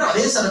மேட்டர்,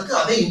 அதே சரக்கு,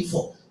 அதே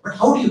info, but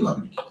how do you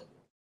communicate?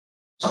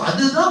 So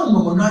அதுதான் உங்க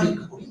முன்னாடி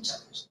இருக்கக்கூடிய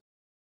சேலஞ்ச்.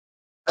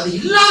 அது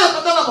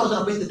இல்லாதப்பதான் நம்ம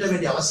ஒருத்தரை போய் திட்ட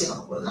வேண்டிய அவசியம்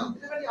நமக்கு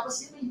திட்ட வேண்டிய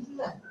அவசியமே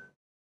இல்லை.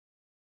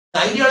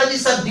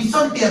 ஐடியாலஜிஸ் ஆர்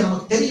டிஃபரண்ட் ஹியர்,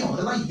 நமக்கு தெரியும்.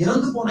 அதெல்லாம்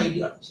இறந்து போன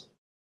ideology.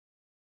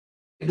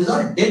 It is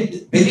all dead,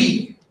 buried,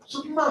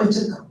 சும்மா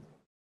வச்சிருக்காங்க.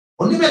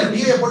 ஒண்ணுமே இல்லை.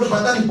 டிவியை போட்டு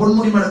பார்த்தா நீ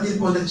பொன்முடி மேல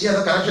தீர்ப்பு வந்துருச்சு,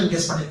 அதை கரெக்ஷன்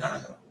கேஸ்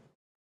பண்ணிருக்காங்க.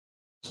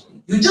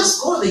 You just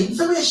go, the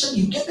information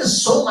you get is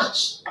so much.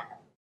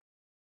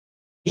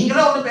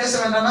 நீங்களே ஒண்ணு பேச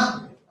வேண்டாம்னா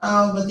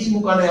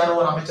திமுக யாரோ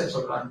ஒரு அமைச்சர்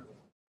சொல்றாங்க,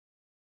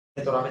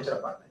 ஒரு அமைச்சரை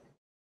பார்த்தேன்,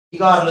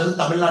 பீகார்ல இருந்து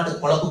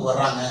தமிழ்நாட்டுக்கு குழப்புக்கு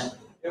வர்றாங்க,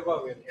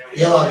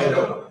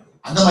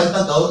 அந்த மாதிரி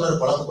தான்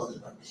கவர்னர் குழப்புக்கு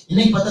வந்திருக்காங்க.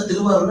 இன்னைக்கு பார்த்தா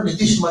திருவாரூர்ல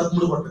நிதிஷ்குமார்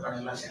கும்பிடு போட்டிருக்காங்க.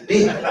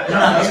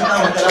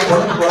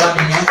 போறாங்க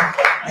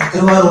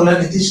திருவாரூர்ல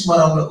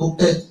நிதிஷ்குமார் அவங்களை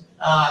கூப்பிட்டு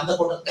அந்த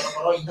கூட்டத்தை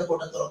திறக்கிறோம், இந்த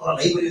கூட்டத்தை திறக்கிறோம்,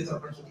 லைப்ரரி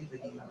திறக்கிறோம் சொல்லிட்டு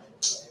இருக்கீங்க.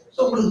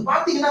 உங்களுக்கு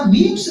பாத்தீங்கன்னா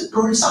மீம்ஸ்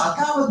ட்ரோல்ஸ்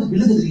அதான் வந்து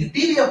விழுகுது. நீங்க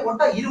டிவியை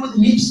போட்டா 20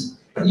 மீம்ஸ்,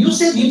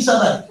 நியூஸே மீம்ஸா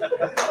தான் இருக்கு.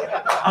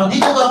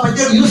 திமுக பத்தி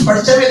ஒரு நியூஸ்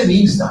படிச்சாவே அது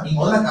மீம்ஸ் தான். நீங்க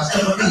முதல்ல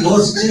கஷ்டப்பட்டு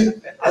யோசிச்சு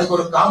அதுக்கு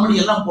ஒரு காமெடி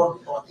எல்லாம்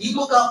போட்டுருக்கோம்.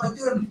 திமுக பத்தி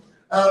ஒரு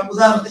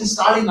உதாரணத்துக்கு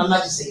ஸ்டாலின்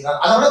நல்லாட்சி செய்கிறார்,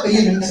 அதோட பெரிய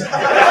நியூஸ்.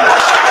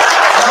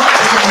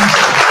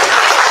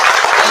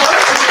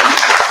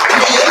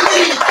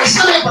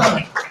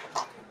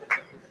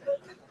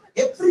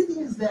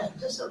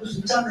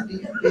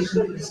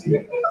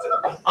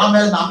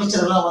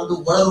 அமைச்சர்கள் வந்து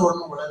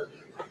உளறு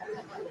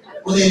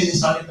உதயநிதி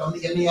ஸ்டாலின் வந்து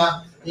என்னையா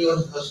நீ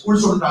ஒரு ஸ்கூல்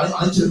ஸ்டூடெண்ட்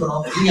அனுப்பிச்சிருக்கணும்,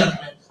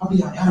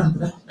 அப்படியா யார்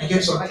அனுப்புறேன் நான்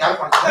கேட்டு சொல்றேன், யார்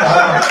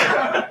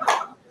பண்றேன்.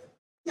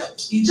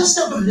 You just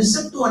have to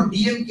listen to a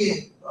DMK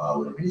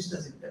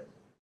ministers in there.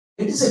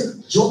 It is a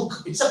joke.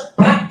 It's a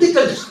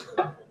practical issue.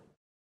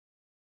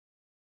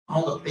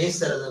 அவங்க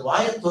பேசுறது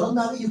வாயை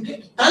திறந்தாவே you get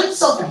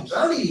tons of it.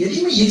 அதாவது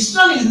எதுவுமே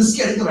எக்ஸ்ட்ரா நீங்க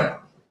ரிஸ்க் எடுக்க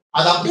வேண்டாம்.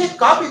 அதை அப்படியே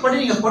காப்பி பண்ணி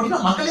நீங்க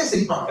போட்டீங்கன்னா மக்களே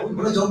சிரிப்பாங்க,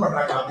 இவ்வளவு ஜோக்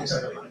பண்றாங்க அப்படின்னு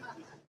சொல்றாங்க.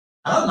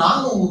 அதனால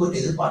நாங்க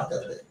உங்ககிட்ட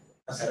எதிர்பார்க்கிறது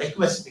as a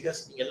request, because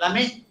நீங்க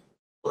எல்லாமே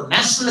ஒரு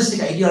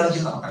நேஷனலிஸ்டிக்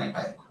ஐடியாலஜி நம்ம connect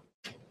ஆயிருக்கோம்.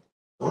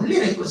 Only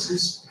request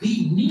is we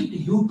need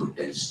you to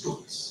tell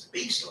stories,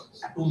 big stories,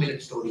 a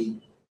 2-minute story,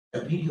 a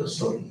video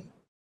story,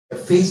 a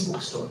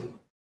Facebook story,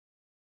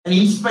 an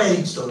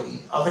inspiring story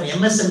of an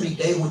MSME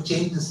guy who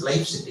changed his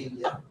life sitting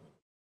here.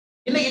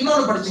 இன்னைக்கு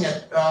இன்னொரு படிச்சீங்க,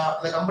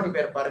 அந்த company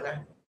பேர் பாருங்க,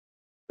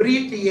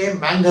 Preet A.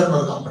 Manger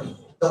ஒரு company.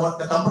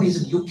 The company is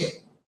in UK.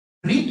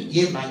 Preet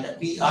A. Manger,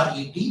 Preet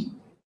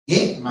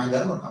A.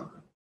 Manger ஒரு company.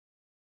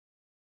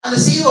 அந்த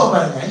CEO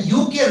பாருங்க,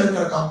 UK ல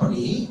இருக்கிற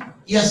company,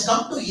 he has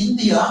come to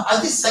India as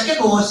the second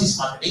overseas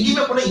market.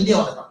 எங்கேயுமே கூட இந்தியா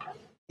வந்துட்டான்.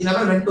 He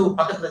never went to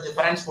பக்கத்துல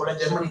France போல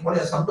ஜெர்மனி போல,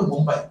 he has come to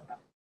Mumbai.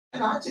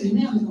 And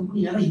ஆச்சரியமே அந்த கம்பெனி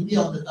ஏன்னா இந்தியா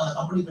வந்துட்டான், அந்த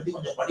கம்பெனி பத்தி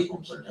கொஞ்சம்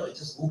படிக்கும்னு சொல்லிட்டு I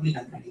just googling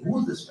and reading who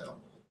is this fellow.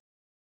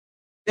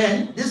 Then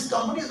this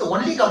company is the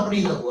only company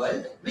in the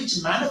world which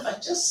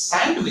manufactures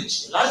sandwich.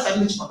 எல்லாரும்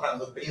sandwich பண்றாங்க,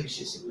 ஒரு பெரிய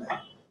விஷயம் இல்ல.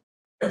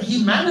 But he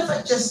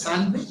manufactures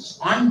sandwich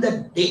on the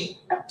day.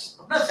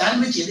 அப்படின்னா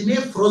சாண்ட்விச் எதுவுமே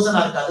ஃப்ரோசனா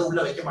இருக்காது, உள்ள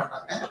வைக்க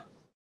மாட்டாங்க.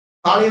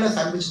 காலையில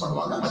சாண்ட்விச்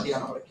பண்ணுவாங்க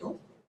மத்தியானம் வரைக்கும்.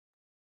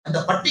 அந்த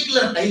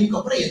பர்டிகுலர் டைமுக்கு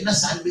அப்புறம் என்ன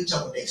சாண்ட்விச்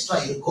அவங்க எக்ஸ்ட்ரா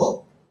இருக்கோ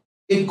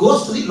it goes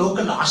to the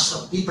local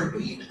ashram people to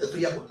eat. அது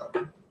ஃப்ரீயா கொடுத்தாங்க.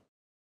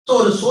 ஸோ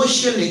ஒரு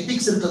சோஷியல்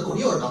எத்திக்ஸ்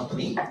இருக்கக்கூடிய ஒரு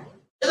கம்பெனி,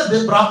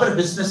 இது ப்ராப்பர்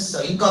பிசினஸ்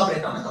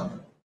இன்கார்பரேட் ஆன company.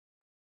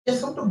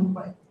 Just come to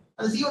Mumbai.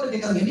 அது சிஓட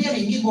கேட்கறாங்க, என்ன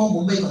எங்கேயும் போக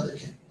மும்பை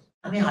வந்திருக்கேன்.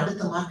 அண்ணே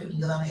அடுத்த மார்க்கெட்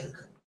இங்க தானே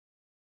இருக்கு.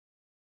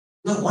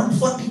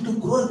 142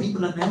 crore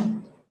people are there.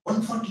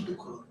 142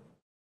 crore.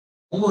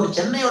 உங்க ஒரு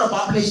சென்னையோட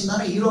பாப்புலேஷன்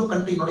தானே யூரோப்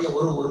கண்ட்ரியினுடைய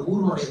ஒரு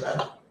ஊருடைய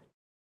வேலை.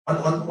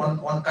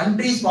 One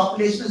country's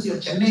population is your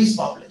Chennai's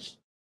population.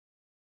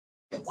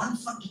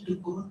 142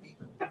 crore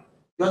people.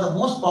 You are the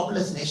most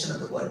populous nation in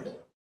the world.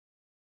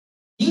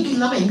 இங்க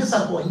இல்லாம எங்க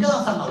சார் போவோம், இங்க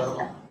தான் சார் நான்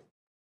வருவோம்.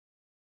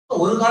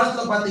 ஒரு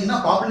காலத்துல பாத்தீங்கன்னா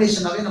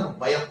பாப்புலேஷனாவே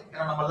நமக்கு பயம்,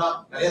 ஏன்னா நம்ம எல்லாம்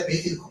நிறைய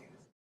பேசியிருக்கோம்.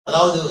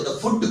 அதாவது the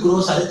food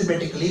grows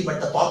arithmetically but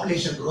the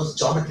population grows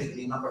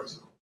geometrically நான்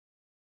படிச்சிருக்கோம்.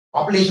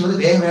 பாப்புலேஷன் வந்து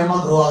வேகமா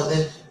grow ஆகுது,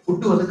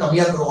 ஃபுட் வந்து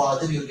கம்மியா grow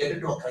ஆகுது, we will get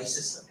into a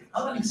crisis.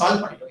 அதனால நீங்க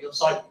சால்வ் பண்ணிட்டோம். you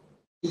solve.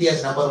 India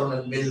is number 1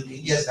 in milk,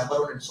 India is number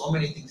 1 in so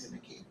many things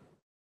இன்னைக்கு.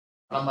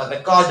 நம்ம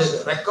ரெக்கார்டு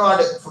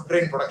ஃபுட்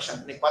கிரெயின் ப்ரொடக்ஷன்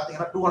இன்னைக்கு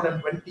பாத்தீங்கன்னா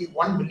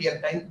 221 million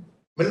ton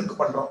மில்க்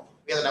பண்றோம்.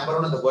 we are the number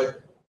 1 in the world.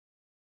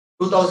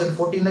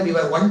 2014 we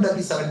were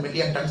 137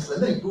 million tons ல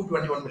இருந்து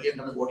 221 million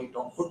tons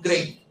ஓடிட்டோம். Food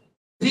grain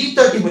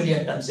 330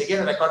 million tons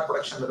again record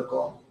production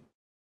இருக்கும்.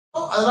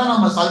 அதெல்லாம்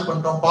நம்ம சால்வ்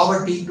பண்றோம்.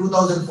 பாவர்ட்டி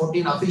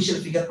 2014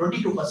 அபிஷியல் ஃபிகர்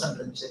 22%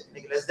 இருந்துச்சு,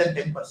 இன்னைக்கு less than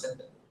 10%.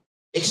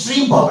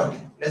 Extreme poverty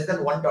less than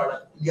 $1,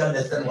 India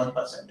less than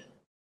 1%.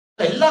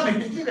 எல்லா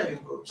மெட்ரிக்லயும் we have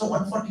improved. So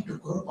 142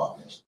 crore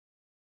population.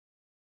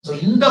 So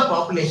இந்த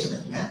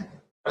பாப்புலேஷனுக்கு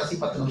கடைசி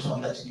 10 நிமிஷம்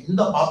வந்தாச்சு.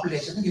 இந்த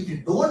பாப்புலேஷனுக்கு if you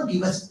don't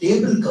give a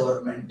stable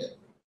government,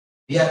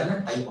 we are in a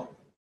time bomb.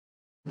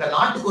 இந்த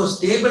நாட்டுக்கு ஒரு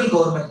ஸ்டேபிள்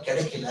கவர்மெண்ட்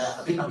கிடைக்கல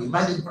அப்படின்னு நம்ம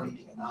இமேஜின்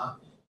பண்ணிட்டீங்கன்னா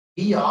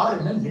we are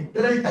in a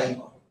literal time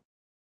bomb.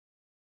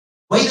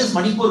 Why this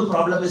Manipur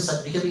problem is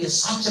becoming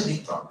such a big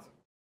problem?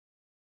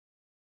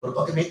 ஒரு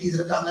பக்கம் மேத்திஸ்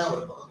இருக்காங்க,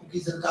 ஒரு பக்கம்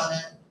குக்கீஸ் இருக்காங்க.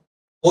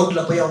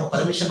 கோர்ட்ல போய் அவங்க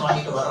பர்மிஷன்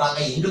வாங்கிட்டு வர்றாங்க,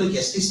 எங்களுக்கு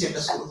எஸ்டி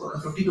ஸ்டேட்டஸ்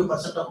கொடுக்கணும்.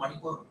 52% of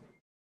Manipur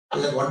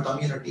is one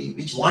community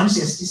which wants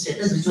ST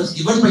status which was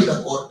given by the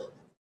court.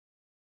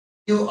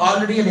 You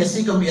already an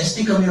ST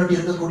community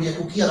இருக்கக்கூடிய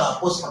குக்கி அதை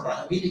அப்போஸ்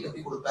பண்றாங்க, மீட்டிங்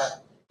எப்படி கொடுப்ப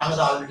அங்க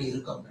தான் ஆல்ரெடி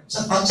இருக்கும்.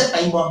 Such a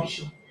time bomb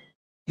issue.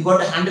 You got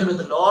to handle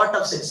with a lot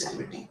of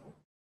sensitivity.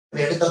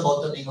 இதை எடுத்த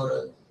போது நீங்க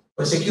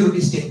ஒரு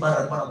செக்யூரிட்டி ஸ்டேட் மாதிரி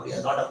ரன் பண்ண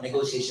முடியாது. Lot of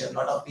negotiation,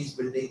 lot of piece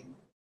building,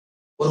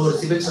 ஒரு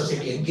சிவில்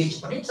சொசைட்டி என்கேஜ்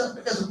பண்ணி.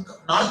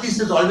 North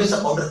east is always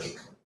a powder cake.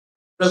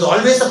 It was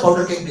always a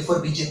powder cake before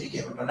BJP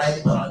came in.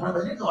 It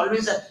was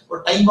always a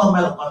time bomb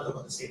மேல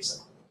உட்கார்ந்துருக்கும் அந்த states.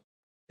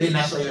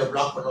 National highway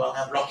black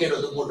பண்ணுவாங்க, blockade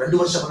வந்து 2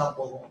 வருஷம் எல்லாம்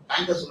போகும்,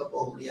 tankers உள்ள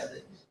போக முடியாது.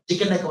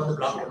 சிக்கன் நெக் வந்து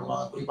பிளாக்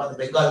பண்ணுவாங்க, குறிப்பா அந்த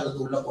பெங்கால்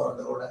வந்து உள்ள போற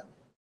அந்த ரோட.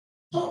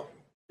 So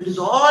it is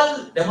all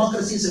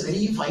democracy is a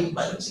very fine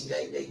balance in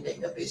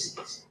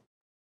basics.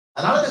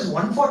 அதனால this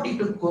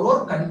 142 crore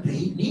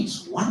country needs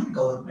one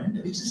government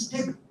which is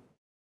stable,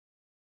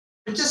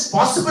 which is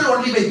possible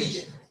only by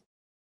BJP.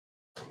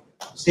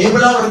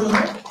 ஸ்டேபிளா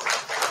இருக்கணும்,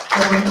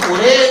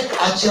 ஒரே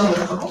ஆட்சியா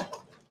இருக்கணும்,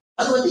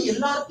 அது வந்து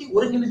எல்லாத்தையும்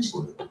ஒருங்கிணைச்சு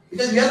கொடுக்கும்.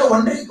 Because we are the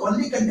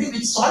only country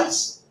which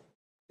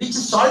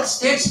solves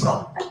states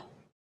problem.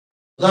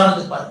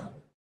 உதாரணத்துக்கு பாருங்க,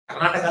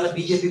 கர்நாடகால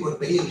பிஜேபிக்கு ஒரு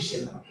பெரிய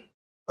விஷயம் தான்,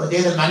 ஒரு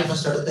தேர்தல்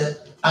மேனிஃபெஸ்டோ எடுத்து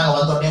நாங்க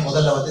வந்தோடனே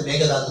முதல்ல வந்து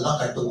மேகதாது தான்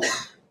கட்டுவோம்.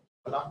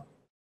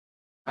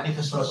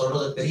 மேனிஃபெஸ்டோல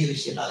சொல்றது பெரிய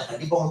விஷயம் இல்லை. அதை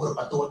கண்டிப்பா உங்களுக்கு ஒரு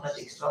 10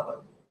 ஓட்டு எக்ஸ்ட்ரா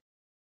வரும்.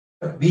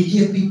 But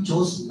BJP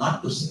chose not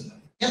to say that.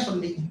 ஏன்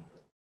சொல்றீங்க?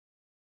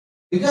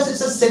 Because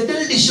it's a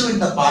settled issue in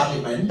the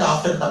parliament.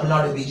 After Tamil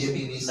Nadu BJP,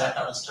 we sat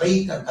on a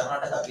strike, and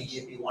Karnataka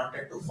BJP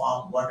wanted to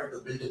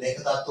build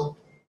Meghadathu.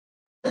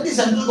 Then the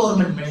central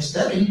government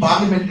minister, in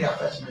parliamentary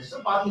affairs minister,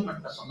 parliament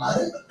la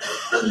sonnaru,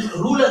 the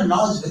rule and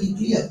law is very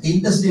clear. The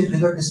Interstate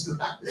River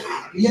Dispute Act is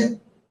very clear.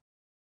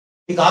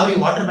 The Kaveri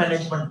Water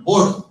Management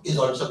Board is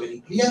also very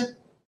clear.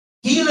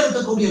 கீழ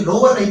இருக்கக்கூடிய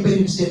lower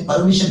riparian state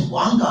permission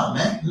வாங்காம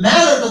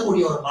மேல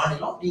இருக்கக்கூடிய ஒரு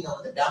மாநிலம் நீங்க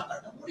வந்து dam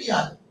கட்ட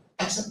முடியாது.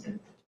 அக்செப்டட்.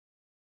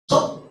 சோ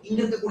இங்க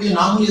இருக்கக்கூடிய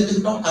நாமும்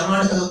ஏத்துக்கிட்டோம்,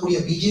 கர்நாடகா இருக்கக்கூடிய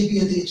பிஜேபி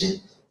ஏத்துக்கிச்சு,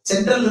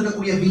 சென்ட்ரல்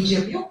இருக்கக்கூடிய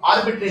பிஜேபியும்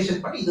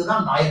ஆர்பிட்ரேஷன் பண்ணி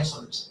இதுதான் நியாயம்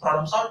சொல்லுச்சு.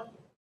 Problem solve.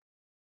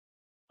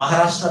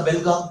 Maharashtra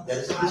Belgaum,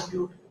 there is a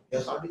dispute, they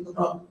are solving the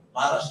problem.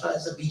 Maharashtra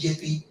is a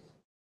BJP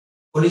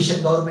coalition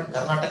government.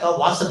 Karnataka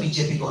was a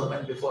BJP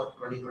government before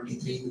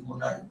 2023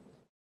 முன்னாடி.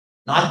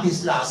 North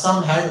East Assam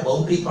had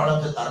boundary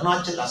problems with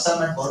Arunachal. Assam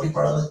had boundary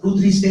problems with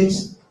 2-3 states.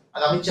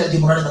 அது அமித்ஷாஜி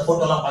முன்னாடி இந்த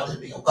photo எல்லாம்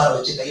பார்த்துருப்பீங்க. உட்கார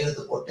வச்சு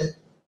கையெழுத்து போட்டு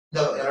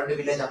இந்த 2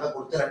 வில்லேஜ் அங்க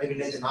கொடுத்து 2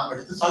 வில்லேஜ் நாம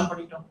எடுத்து சால்வ்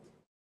பண்ணிட்டோம்.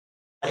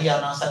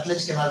 Haryana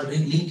Sutlej canal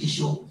link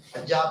issue,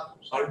 Punjab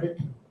solve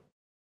it.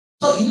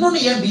 So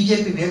இன்னொன்னு ஏன்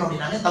பிஜேபி வேணும்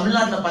அப்படின்னா,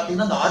 தமிழ்நாட்டுல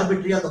பாத்தீங்கன்னா அந்த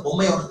ஆர்பிட்ரியா அந்த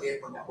பொம்மையை ஒன்று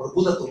கிரியேட் பண்ணுவோம், ஒரு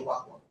பூதத்தை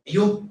உருவாக்குவோம்.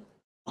 ஐயோ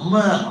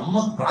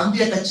நம்ம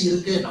பிராந்திய கட்சி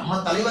இருக்கு, நம்ம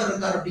தலைவர்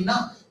இருக்காரு அப்படின்னா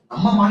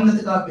நம்ம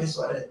மாநிலத்துக்காக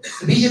பேசுவாரு.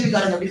 பிஜேபி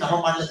காரங்க அப்படி நம்ம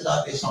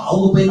மாநிலத்துக்காக பேசுவோம்,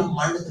 அவங்க போய் நம்ம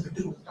மாநிலத்தை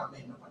விட்டு கொடுத்துட்டாங்க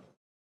என்ன பண்ணுறது?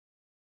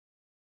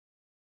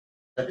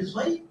 That is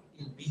why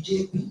in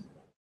BJP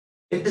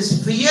it is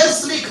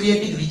fiercely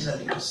creating regional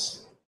leaders.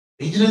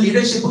 Regional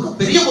leadershipக்கு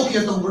பெரிய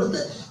முக்கியத்துவம்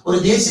கொடுத்து ஒரு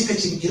தேசிய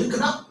கட்சிக்கு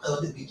இருக்குன்னா அது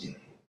வந்து பிஜேபி.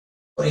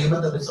 ஒரு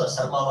ஹேமந்த பிஸ்வா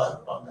சர்மாவா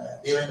இருப்பாங்க,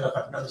 தேவேந்திர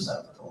பட்னவிஸா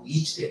இருக்கட்டும்,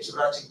 ஈச் ஸ்டேட்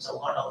சிவராஜ் சிங்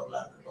சௌஹான் அவர்களா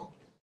இருக்கட்டும்,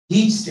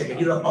 ஈச் ஸ்டேட்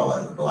எடியூரப்பாவா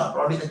இருக்கட்டும், or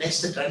probably the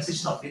next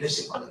transition of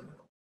leadership ஆக இருக்கட்டும்.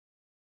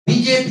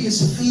 BJP is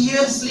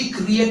fiercely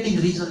creating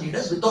regional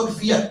leaders without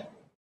fear.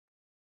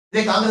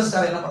 இதே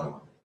காங்கிரஸ்கார என்ன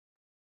பண்ணுவாங்க?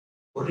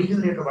 ஒரு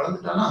ரீஜனல் லீடர்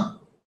வளர்ந்துட்டானா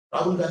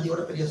ராகுல்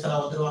காந்தியோட பெரிய சலா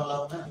வந்துருவாங்களா?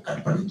 அவங்க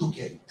கட் பண்ணி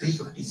தூக்கி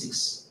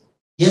 356.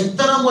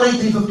 எத்தனை முறை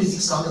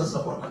 356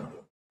 காங்கிரஸ்ல போட்டாங்க?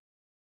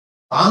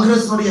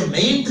 காங்கிரஸுடைய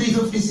மெயின்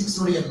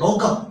 356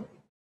 நோக்கம்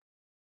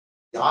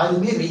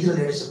யாருமே ரீஜனல்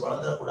லீடர்ஷிப்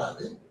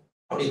வளர்ந்துடக்கூடாது.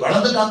 அப்படி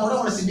வளர்ந்துட்டா கூட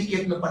அவனை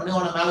சிண்டிகேட்ல பண்ணு,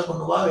 அவனை மேல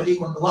கொண்டு வா, வெளியே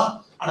கொண்டு வா.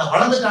 ஆனா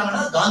வளர்ந்துட்டாங்கன்னா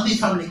காந்தி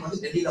ஃபேமிலிக்கு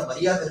வந்து டெல்லியில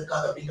மரியாதை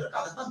இருக்காது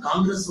அப்படிங்கறதுக்காக தான்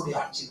காங்கிரஸ்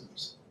ஆட்சி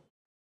இருந்துச்சு.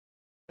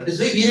 That is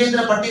why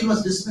Virendra Patel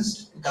was dismissed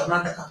in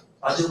Karnataka.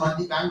 Rajiv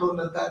Gandhi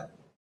பெங்களூர்ல இருக்காரு,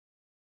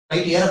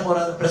 ரைட் ஏற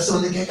போறாரு. பிரஸ்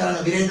வந்து கேட்கறாங்க,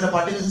 Virendra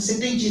Patel is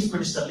sitting chief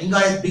minister,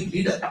 Lingayat big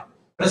leader.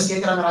 Press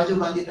கேட்கறாங்க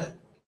ராஜீவ் காந்தி கிட்ட,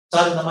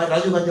 சார் இந்த மாதிரி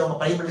ராஜீவ் காந்தி அவங்க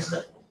பிரைம்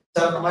மினிஸ்டர்,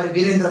 சார் இந்த மாதிரி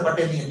வீரேந்திர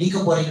பட்டேல் நீங்க நீக்க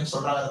போறீங்கன்னு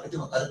சொல்றாங்க, அதை பத்தி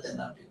உங்க கருத்து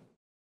என்ன அப்படின்னு.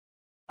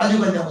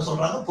 ராஜீவ் காந்தி அவங்க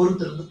சொல்றாங்க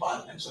பொறுத்து இருந்து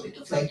பாருங்கன்னு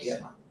சொல்லிட்டு ஃபிளைட்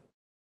ஏறினாங்க.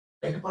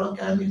 ஃபிளைட் போல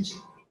கிளம்பிடுச்சு.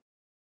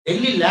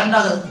 டெல்லி லேண்ட்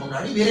ஆகிறதுக்கு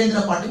முன்னாடி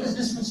வீரேந்திர பாட்டீல் இஸ்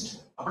டிஸ்மிஸ்ட்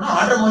அப்படின்னா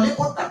ஆர்டர் மேலே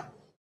போட்டாங்க.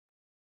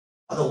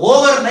 அது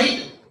over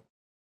night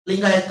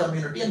Lingayat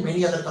community and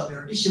many other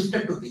community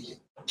shifted to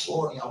BJP. ஓ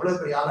நீ அவ்வளவு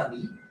பெரிய ஆளா,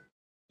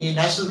 நீ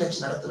நேஷனல் கட்சி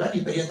நடத்துற, நீ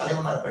பெரிய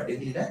தலைவனா இருப்ப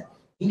டெல்லியில,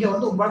 இங்க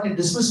வந்து உங்களை நீ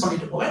டிஸ்மிஸ்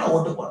பண்ணிட்டு போக நான்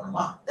ஓட்டு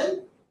போடணுமா? தென்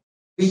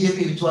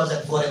BJP which was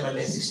at 4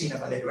 MLA, 16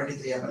 MLA,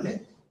 23 MLA,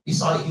 we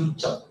saw a huge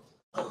jump.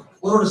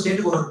 ஒரு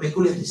ஸ்டேட்டுக்கு ஒரு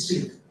பெக்குலியர் ஹிஸ்டரி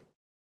இருக்கு.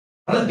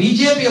 அதனால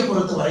பிஜேபியை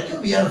பொறுத்த வரைக்கும்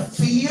we are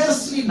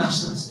fiercely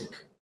nationalistic.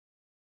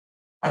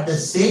 At the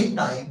same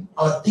time,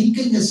 our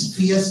thinking is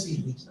fiercely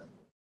regional.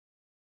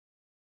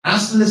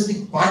 Nationalistic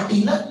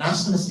partyல,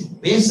 nationalistic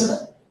baseல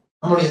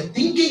நம்மளுடைய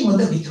thinking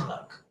வந்து regional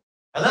இருக்கு.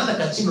 அதான் அந்த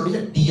கட்சியினுடைய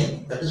DNA.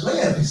 That is why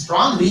a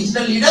strong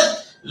regional leader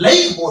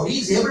like Modi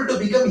is able to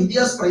become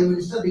India's prime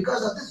minister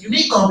because of this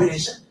unique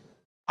combination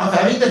of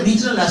having the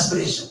regional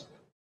aspiration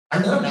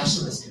under a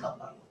nationalistic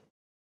approach.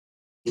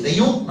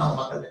 இதையும் நம்ம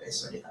மக்கள்கிட்ட பேச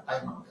வேண்டிய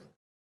கட்டாயம் நமக்கு.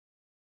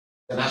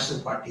 The national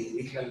party,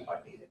 regional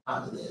party,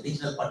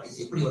 regional parties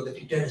எப்படி வந்து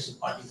dictatorship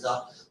parties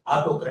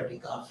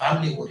autocratic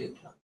family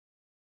oriented.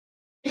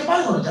 நீங்க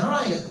பாருங்க ஒரு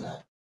ஜனநாயகத்துல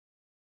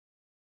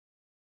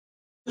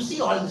you see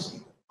all this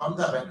people from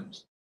the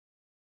Banerjee,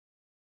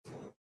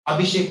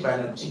 Abhishek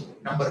Banerjee,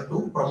 number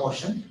 2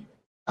 promotion,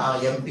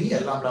 MP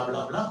எல்லாம் blah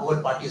blah blah,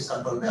 whole party is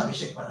controlled by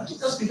Abhishek Banerjee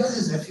just because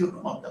he is nephew to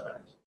Mamata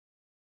Banerjee.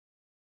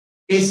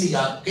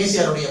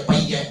 KCR உடைய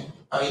பையன்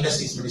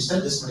industries minister,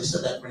 this minister,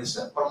 that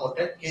minister,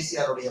 promoted.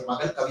 KCR உடைய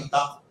மகள்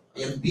Kavitha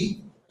MP,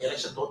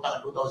 election தோத்தாங்க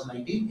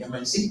 2019,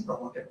 MLC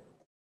promoted.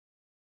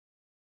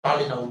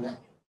 Stalin அவங்க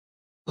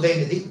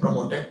Udhayanidhi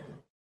promoted.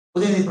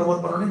 Udhayanidhi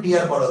promote பண்ணோன்னே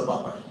TR பாலர்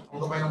பார்ப்பாங்க,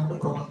 உங்க பையனை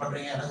மட்டும் ப்ரோமோட்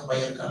பண்றீங்க, எனக்கு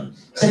பையன் இருக்காங்க,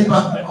 சரிப்பா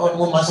அவர்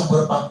 3 மாசம்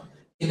பொறுப்பா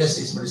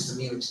இண்டஸ்ட்ரீஸ் மினிஸ்டர்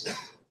நீ வச்சுக்க.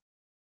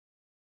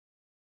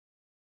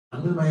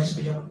 அன்பில் மகேஷ்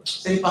பையன்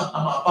சரிப்பா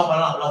நம்ம அப்பா அம்மா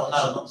எல்லாம்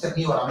ஒன்னா இருந்தோம், சரி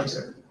நீ ஒரு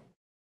அமைச்சர்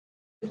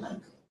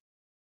எடுத்து.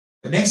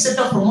 The next set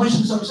of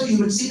promotions also you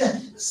will see the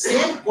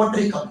same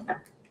quadri coming.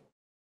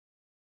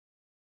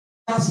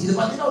 இது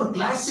பாத்தீங்கன்னா ஒரு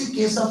classic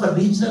case of a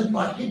regional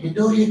party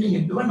deteriorating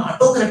into an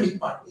autocratic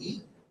party.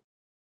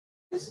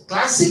 This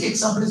classic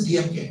example is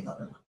DMK in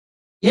Tamil Nadu.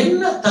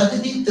 என்ன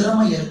தகுதி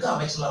திறமை இருக்கு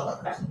அமைச்சர்களாக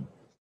வர்றது.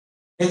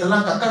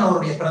 இதெல்லாம் கக்கன்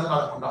அவருடைய பிறந்த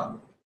நாளை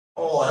கொண்டாடணும்.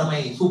 ஓ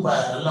அருமை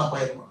சூப்பர் எல்லாம்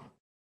போயிருக்கணும்.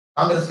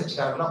 காங்கிரஸ்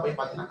கட்சிக்காரங்க எல்லாம் போய்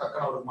பாத்தீங்கன்னா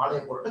கக்கன் அவருக்கு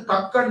மாலையை போட்டு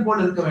கக்கன்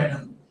போல் இருக்க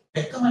வேண்டும்.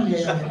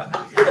 வெக்கமல்லையா?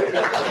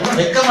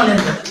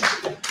 வெக்கமல்லையா?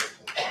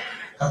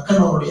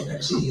 கக்கன் அவருடைய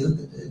கட்சி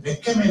இருந்தது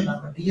வெக்கமே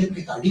இல்லாம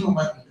டிஎம்கேக்கு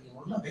அடிமமா இருக்கீங்க.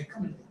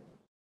 வெக்கம் இல்லை.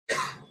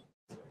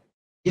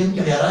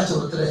 டிஎம்கே யாராச்சும்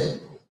ஒருத்தர்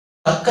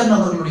கக்கன்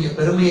அவர்களுடைய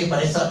பெருமையை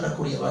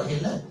பறைசாற்றக்கூடிய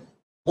வகையில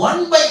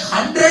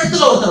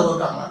 1/100 ஒருத்தர்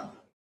இருக்காங்க.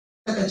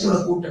 இந்த கட்சியோட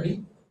கூட்டணி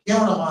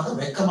கேவலமாக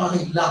வெக்கமாக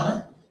இல்லாம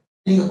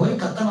நீங்க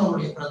போய் கக்கன்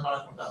அவருடைய பிறந்த நாளை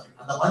கொண்டாடுங்க.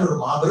 அந்த மாதிரி ஒரு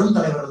மாபெரும்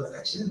தலைவர் இருந்த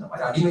கட்சியில் இந்த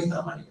மாதிரி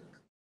அடிமைத்தனமா நீங்க இருக்கு.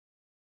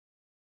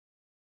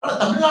 ஆனா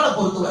தமிழ்நாடை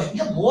பொறுத்த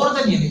வரைக்கும் மோர்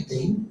தென்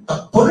anything the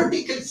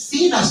political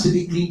scene has to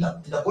be cleaned up.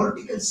 இந்த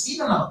political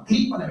scene நாம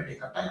clean பண்ண வேண்டிய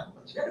கட்டாயம்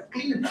நம்ம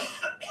clean it up.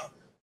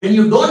 When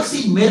you don't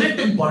see merit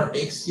in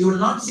politics, you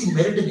will not see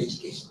merit in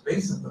education.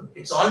 Very simple.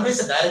 It's always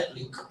a direct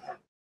link.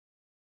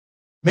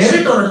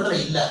 Merit ஒரு இடத்துல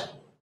இல்ல.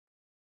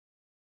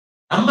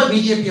 நம்ம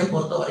பிஜேபியை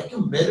பொறுத்த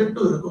வரைக்கும்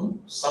மெரிட்டும் இருக்கணும்,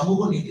 சமூக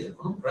நீதி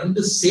இருக்கணும், ரெண்டு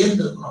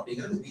சேர்ந்து இருக்கணும்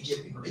அப்படிங்கிறது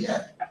பிஜேபியினுடைய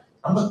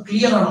ரொம்ப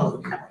கிளியரான ஒரு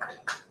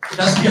it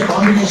has to be a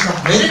combination of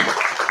merit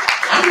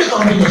and a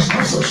combination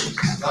of social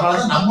justice.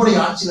 அதனாலதான் நம்முடைய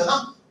ஆட்சியில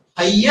தான்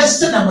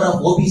highest number of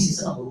OBCs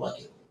நம்ம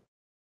உருவாக்கியிருக்கோம்,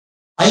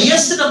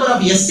 highest number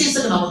of SCs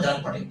நம்ம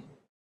கிராண்ட் பண்ணிருக்கோம்,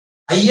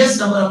 highest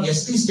number of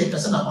ST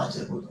status நம்ம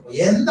ஆட்சியில் கொடுத்துருக்கோம்.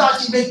 எந்த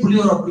ஆட்சியுமே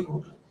புள்ளியோர் அப்படி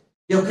கொடுக்கல.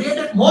 We have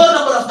created more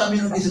number of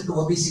communities into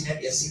OBC net,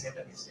 SC net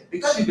and ST net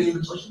because we believe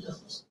in social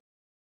justice.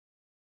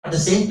 At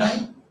the same time,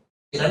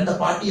 we run the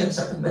party and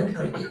certain merit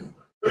criteria.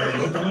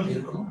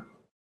 இருக்கணும்.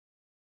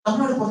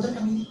 தமிழ்நாடு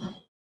பொறுத்தவரைக்கும்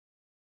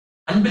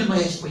அன்பில்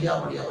மகேஷ்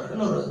பொய்யாமொழி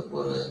அவர்கள்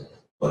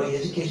ஒரு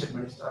education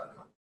மினிஸ்டரா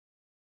இருக்காங்க.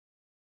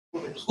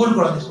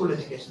 School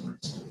education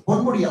minister.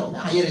 Ponmudi அவங்க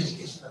higher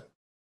education.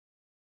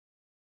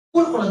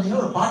 School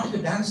குழந்தைங்க ஒரு பாட்டுக்கு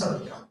டான்ஸ்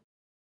ஆடுறாங்க.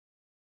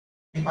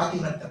 நீ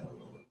பாத்தீங்கன்னா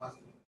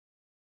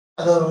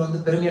அது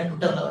ஒரு பெருமையா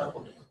ட்விட்டர்ல வர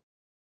போட்டு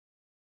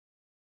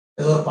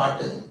ஏதோ ஒரு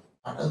பாட்டு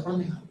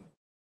குழந்தைங்க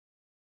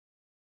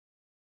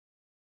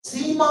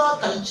சினிமா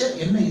கல்ச்சர்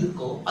என்ன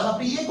இருக்கோ அதை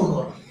அப்படியே கொண்டு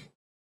வரணும்.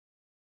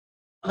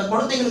 அந்த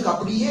குழந்தைங்களுக்கு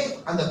அப்படியே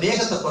அந்த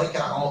வேகத்தை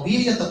குறைக்கிறாங்க, அவங்க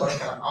வீரியத்தை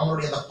குறைக்கிறாங்க,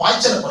 அவங்களுடைய அந்த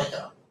பாய்ச்சலை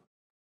குறைக்கிறாங்க.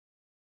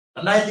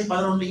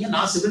 2011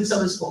 நான் சிவில்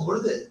சர்வீஸ்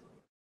போகும்பொழுது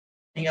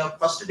நீங்க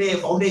ஃபர்ஸ்ட் டே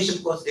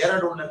ஃபவுண்டேஷன் கோர்ஸ்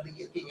டேராடூன்ல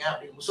இருக்கீங்க,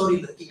 அப்படி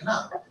முசோரியில இருக்கீங்கன்னா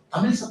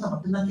தமிழ் சத்தம்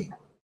மட்டும்தான் கேட்கும்.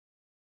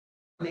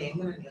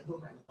 எங்க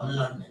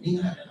தமிழ்நாடு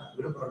நீங்க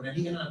விழுப்புரம்,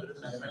 நீங்க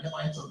விருதுநகர் 2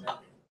 பாயிண்ட் சொல்றேன்.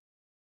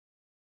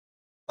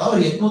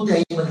 அவர்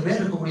 850 பேர்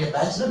இருக்கக்கூடிய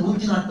பேட்ச்ல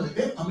 140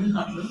 பேர்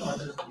தமிழ்நாட்டில இருந்து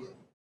வந்திருக்கக்கூடிய.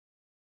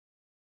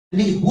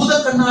 இன்னைக்கு பூத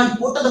கண்ணாடி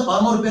போட்டு அந்த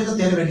 11 பேருக்கு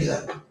தேட வேண்டியதா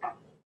இருக்கு.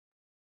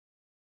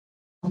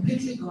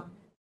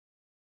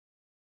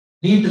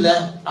 நீட்ல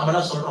நம்ம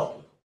என்ன சொல்றோம்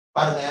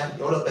பாருங்க,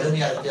 எவ்வளவு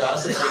பெருமையா இருக்கு.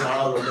 அரசு பள்ளி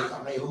மாணவர்கள்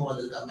வந்திருக்காங்க, இவங்க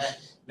வந்திருக்காங்க,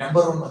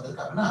 நம்பர் 1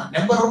 வந்திருக்காங்கன்னா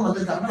நம்பர் 1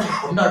 வந்திருக்காங்கன்னா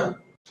நம்ம கொண்டாடுவோம்.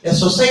 A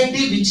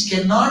society which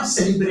cannot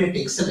celebrate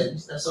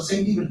excellence, the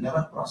society will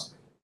never prosper.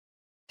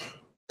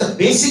 The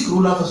basic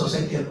rule of a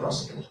society will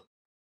prosper.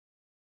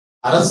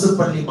 அரசு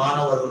பள்ளி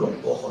மாணவர்களும்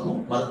போகணும்,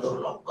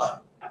 மருத்துவர்களும்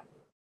உட்காரணும்.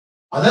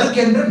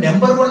 அதற்கென்று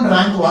நம்பர் 1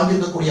 ரேங்க்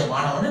வாங்கியிருக்கக்கூடிய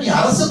மாணவனை நீ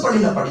அரசு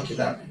பள்ளியில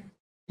படிக்கல.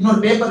 இன்னொரு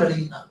பேப்பர்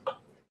எழுதினாங்க,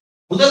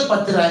 முதல்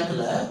 10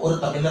 ரேங்க்ல ஒரு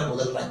தமிழர்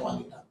முதல் ரேங்க்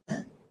வாங்கிட்டாங்க.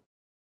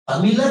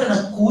 தமிழர் என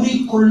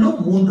கூறிக்கொள்ளும்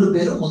 3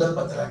 பேரும் முதல்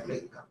 10 ரேங்க்ல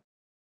இருக்காங்க.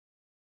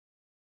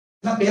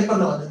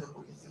 பேப்பர்ல வந்திருக்கக்கூடிய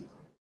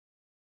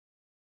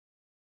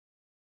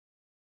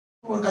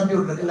ஒரு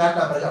கம்ப்யூட்டர் இருக்கு,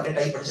 லேப்டாப் இருக்கு, அப்படியே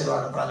டைப் படிச்சு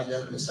அனுப்புறாங்க,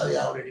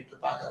 யாரோட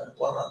எடிட்டர் பாக்குறாரு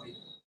போடுறாங்க.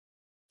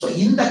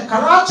 இந்த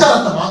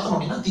கலாச்சாரத்தை மாத்தணும்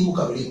அப்படின்னா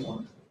திமுக வெளியே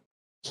போகணும்.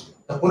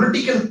 The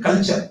political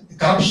culture, the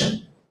corruption,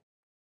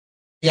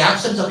 the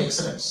absence of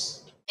excellence,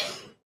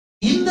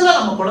 இதுல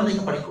நம்ம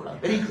குழந்தைங்க படிக்கூடாது.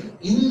 Very clear.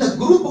 இந்த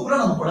குரூப்புக்குள்ள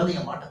நம்ம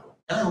குழந்தைங்க மாட்டணும்.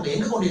 ஏன்னா இவங்க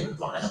எங்க கொண்டு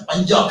நிறுத்துவாங்க?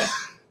 பஞ்சாப்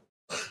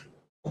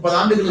 30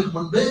 ஆண்டுகளுக்கு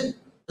முன்பு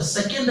the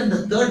second and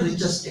the third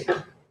richest state.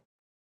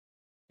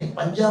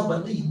 Punjab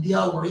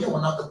இந்தியாவுடைய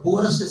one of the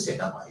poorest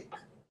state மாறி இருக்கு.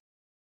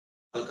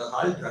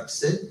 Alcohol,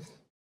 drugs,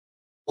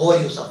 over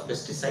use of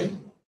pesticide,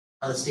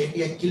 அந்த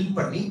ஸ்டேட்டையே கில்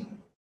பண்ணி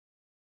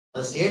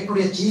அந்த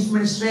ஸ்டேட்டுடைய சீஃப்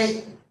மினிஸ்டரே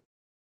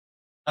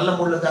நல்ல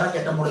மூடுல இருக்காரா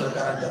கெட்ட மூடுல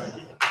இருக்காரான்னு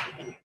இறங்கி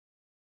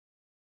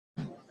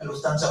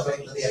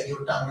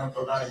விட்டாங்கன்னு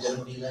சொல்றாங்க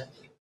ஜெர்மனியில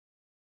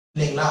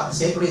இல்லைங்களா? அந்த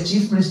ஸ்டேட்டுடைய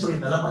சீஃப் மினிஸ்டருடைய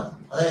நிலைமை.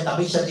 அதாவது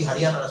அமித்ஷாஜி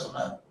ஹரியானால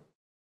சொன்னார்,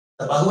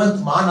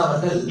 பகவந்த் மான்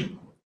அவர்கள்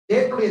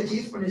ஸ்டேட்டுடைய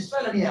சீஃப்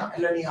மினிஸ்டர்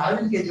இல்ல நீ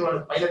அரவிந்த்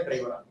கெஜ்ரிவால் பைலட்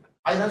டிரைவரா,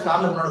 அதனால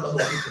கார்ல முன்னாடி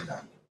ஓடிட்டு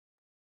இருக்காங்க.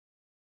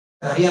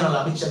 ஹரியானால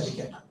அமித்ஷாஜி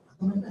கேட்டாங்க.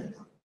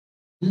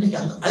 இன்னைக்கு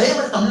அதே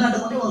மாதிரி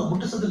தமிழ்நாட்டுக்கு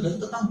முட்டு சந்தில்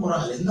நிறுத்தத்தான்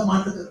போறாங்க, எந்த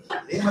மாட்டுக்கு.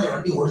 அதே மாதிரி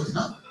வண்டி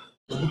ஓடுச்சுன்னா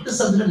இந்த முட்டு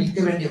சந்தில நிற்க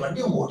வேண்டிய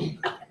வண்டி அவங்க ஓட்டிட்டு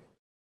இருக்காங்க.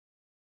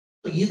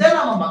 இதை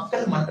நம்ம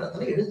மக்கள்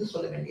மன்றத்துல எடுத்து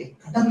சொல்ல வேண்டிய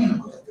கடமை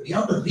நமக்கு இருக்கு. We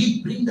have to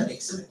bring that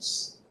excellence.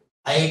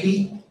 IIT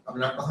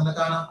தமிழ்நாட்டு பசங்களை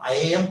காணோம்,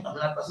 IIM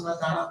தமிழ்நாட்டு பசங்களை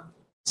காணோம்,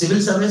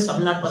 சிவில் சர்வீஸ்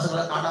தமிழ்நாட்டு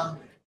பசங்களை காணோம்.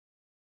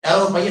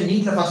 யாரோ ஒரு பையன்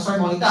நீட்ல ஃபர்ஸ்ட்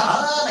ரேங்க் வாங்கிட்டா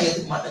நான்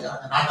ஏத்துக்க மாட்டேங்க,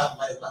 அந்த நாட்டாக்கு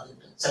மாதிரி இருக்காது,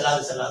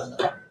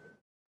 செல்லாதுங்க.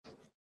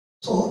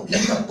 So,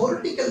 இந்த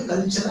பொலிட்டிக்கல்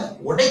கல்ச்சரை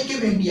உடைக்க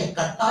வேண்டிய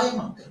கட்டாயம்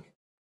நமக்கு இருக்கு.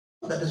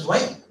 That is why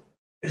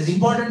it is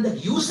important that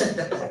you set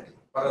that direction.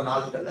 வர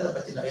நாட்கள்ல அதை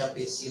பத்தி நிறைய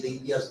பேசி இது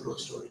இந்தியாஸ்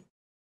க்ரோத் ஸ்டோரி,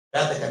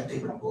 வேற கண்ட்ரி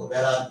போ,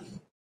 வேற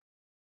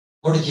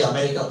மோடிஜி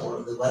அமெரிக்கா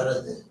போறது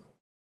வர்றது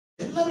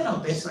எல்லாமே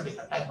நம்ம பேச வேண்டிய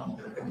கட்டாயம்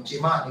நமக்கு இருக்கு.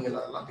 நிச்சயமா நீங்கள்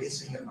அதெல்லாம்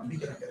பேசுவீங்க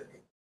நம்பிக்கை எனக்கு இருக்கு.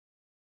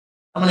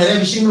 நம்ம நிறைய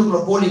விஷயங்களுக்குள்ள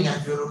போலிங்க.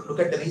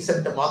 Look at the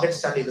recent market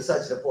ஸ்டாண்டி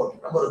research report,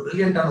 ரொம்ப ஒரு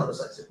பிரில்லியன்டான ஒரு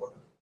ரிசர்ச் ரிப்போர்ட்.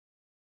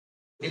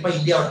 கண்டிப்பா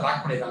இந்தியாவை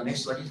ட்ராக் பண்ணிருக்காங்க.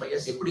 நெக்ஸ்ட் 25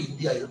 years எப்படி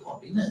இந்தியா இருக்கும்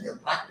அப்படின்னு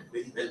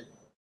வெரி வெல்.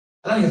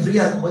 அதெல்லாம் நீங்க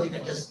ஃப்ரீயா இருக்கும்போது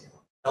நீங்க ஜஸ்ட்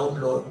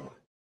டவுன்லோட்.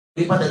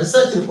 கண்டிப்பா அந்த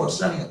ரிசர்ச்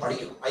ரிப்போர்ட்ஸ்லாம் நீங்க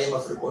படிக்கணும்.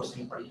 IMF ரிப்போர்ட்ஸ்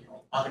நீங்க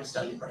படிக்கணும், மார்கெட்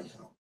ஸ்டாண்டி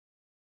படிக்கணும்.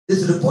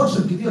 This reports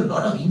will give you a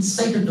lot of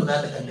insight into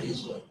where the country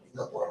is going.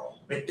 இங்க போறோம்,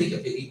 மெட்ரிக்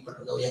எப்படி ரீட்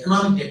பண்றது,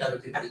 எக்கனாமிக் டேட்டா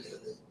எப்படி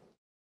படிக்கிறது,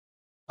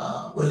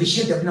 ஒரு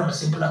விஷயத்தை எப்படி நம்ம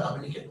சிம்பிளா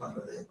கம்யூனிகேட்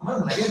பண்றது,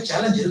 நிறைய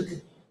சேலஞ்ச் இருக்கு.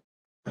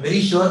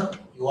 Very sure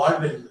you all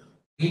will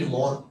read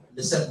more,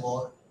 listen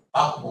more,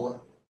 talk more,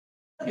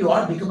 you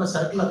all become a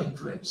circle of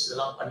influence.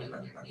 இதெல்லாம் பண்ணி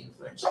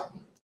இன்ஃப்ளூயன்ஸ்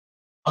பண்ணி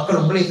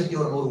மக்கள் உங்களை சுற்றி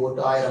ஒரு 100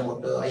 ஓட்டு 1000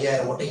 ஓட்டு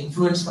 5000 ஓட்டை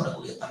இன்ஃப்ளூயன்ஸ்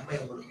பண்ணக்கூடிய தன்மை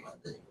உங்களுக்கு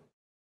வந்து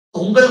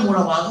உங்கள்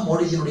மூலமாக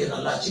மோடிஜியுடைய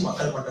நல்லாட்சி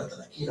மக்கள்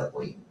மன்றத்துல கீழே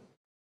போய்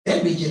then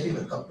BJP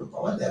will come to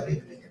power. They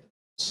will be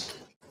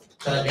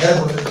சில நேரம்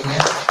கொடுத்துருக்கீங்க.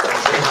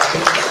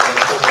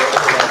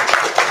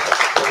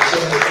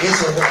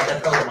 பேசுவது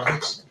அதற்காக ஒரு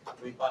மகிழ்ச்சி.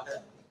 குறிப்பாக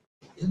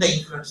இந்த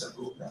இன்ஃப்ளூயன்சர்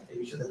குரூப்ல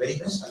very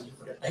best. Thank you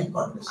for your time.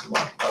 God bless you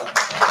all.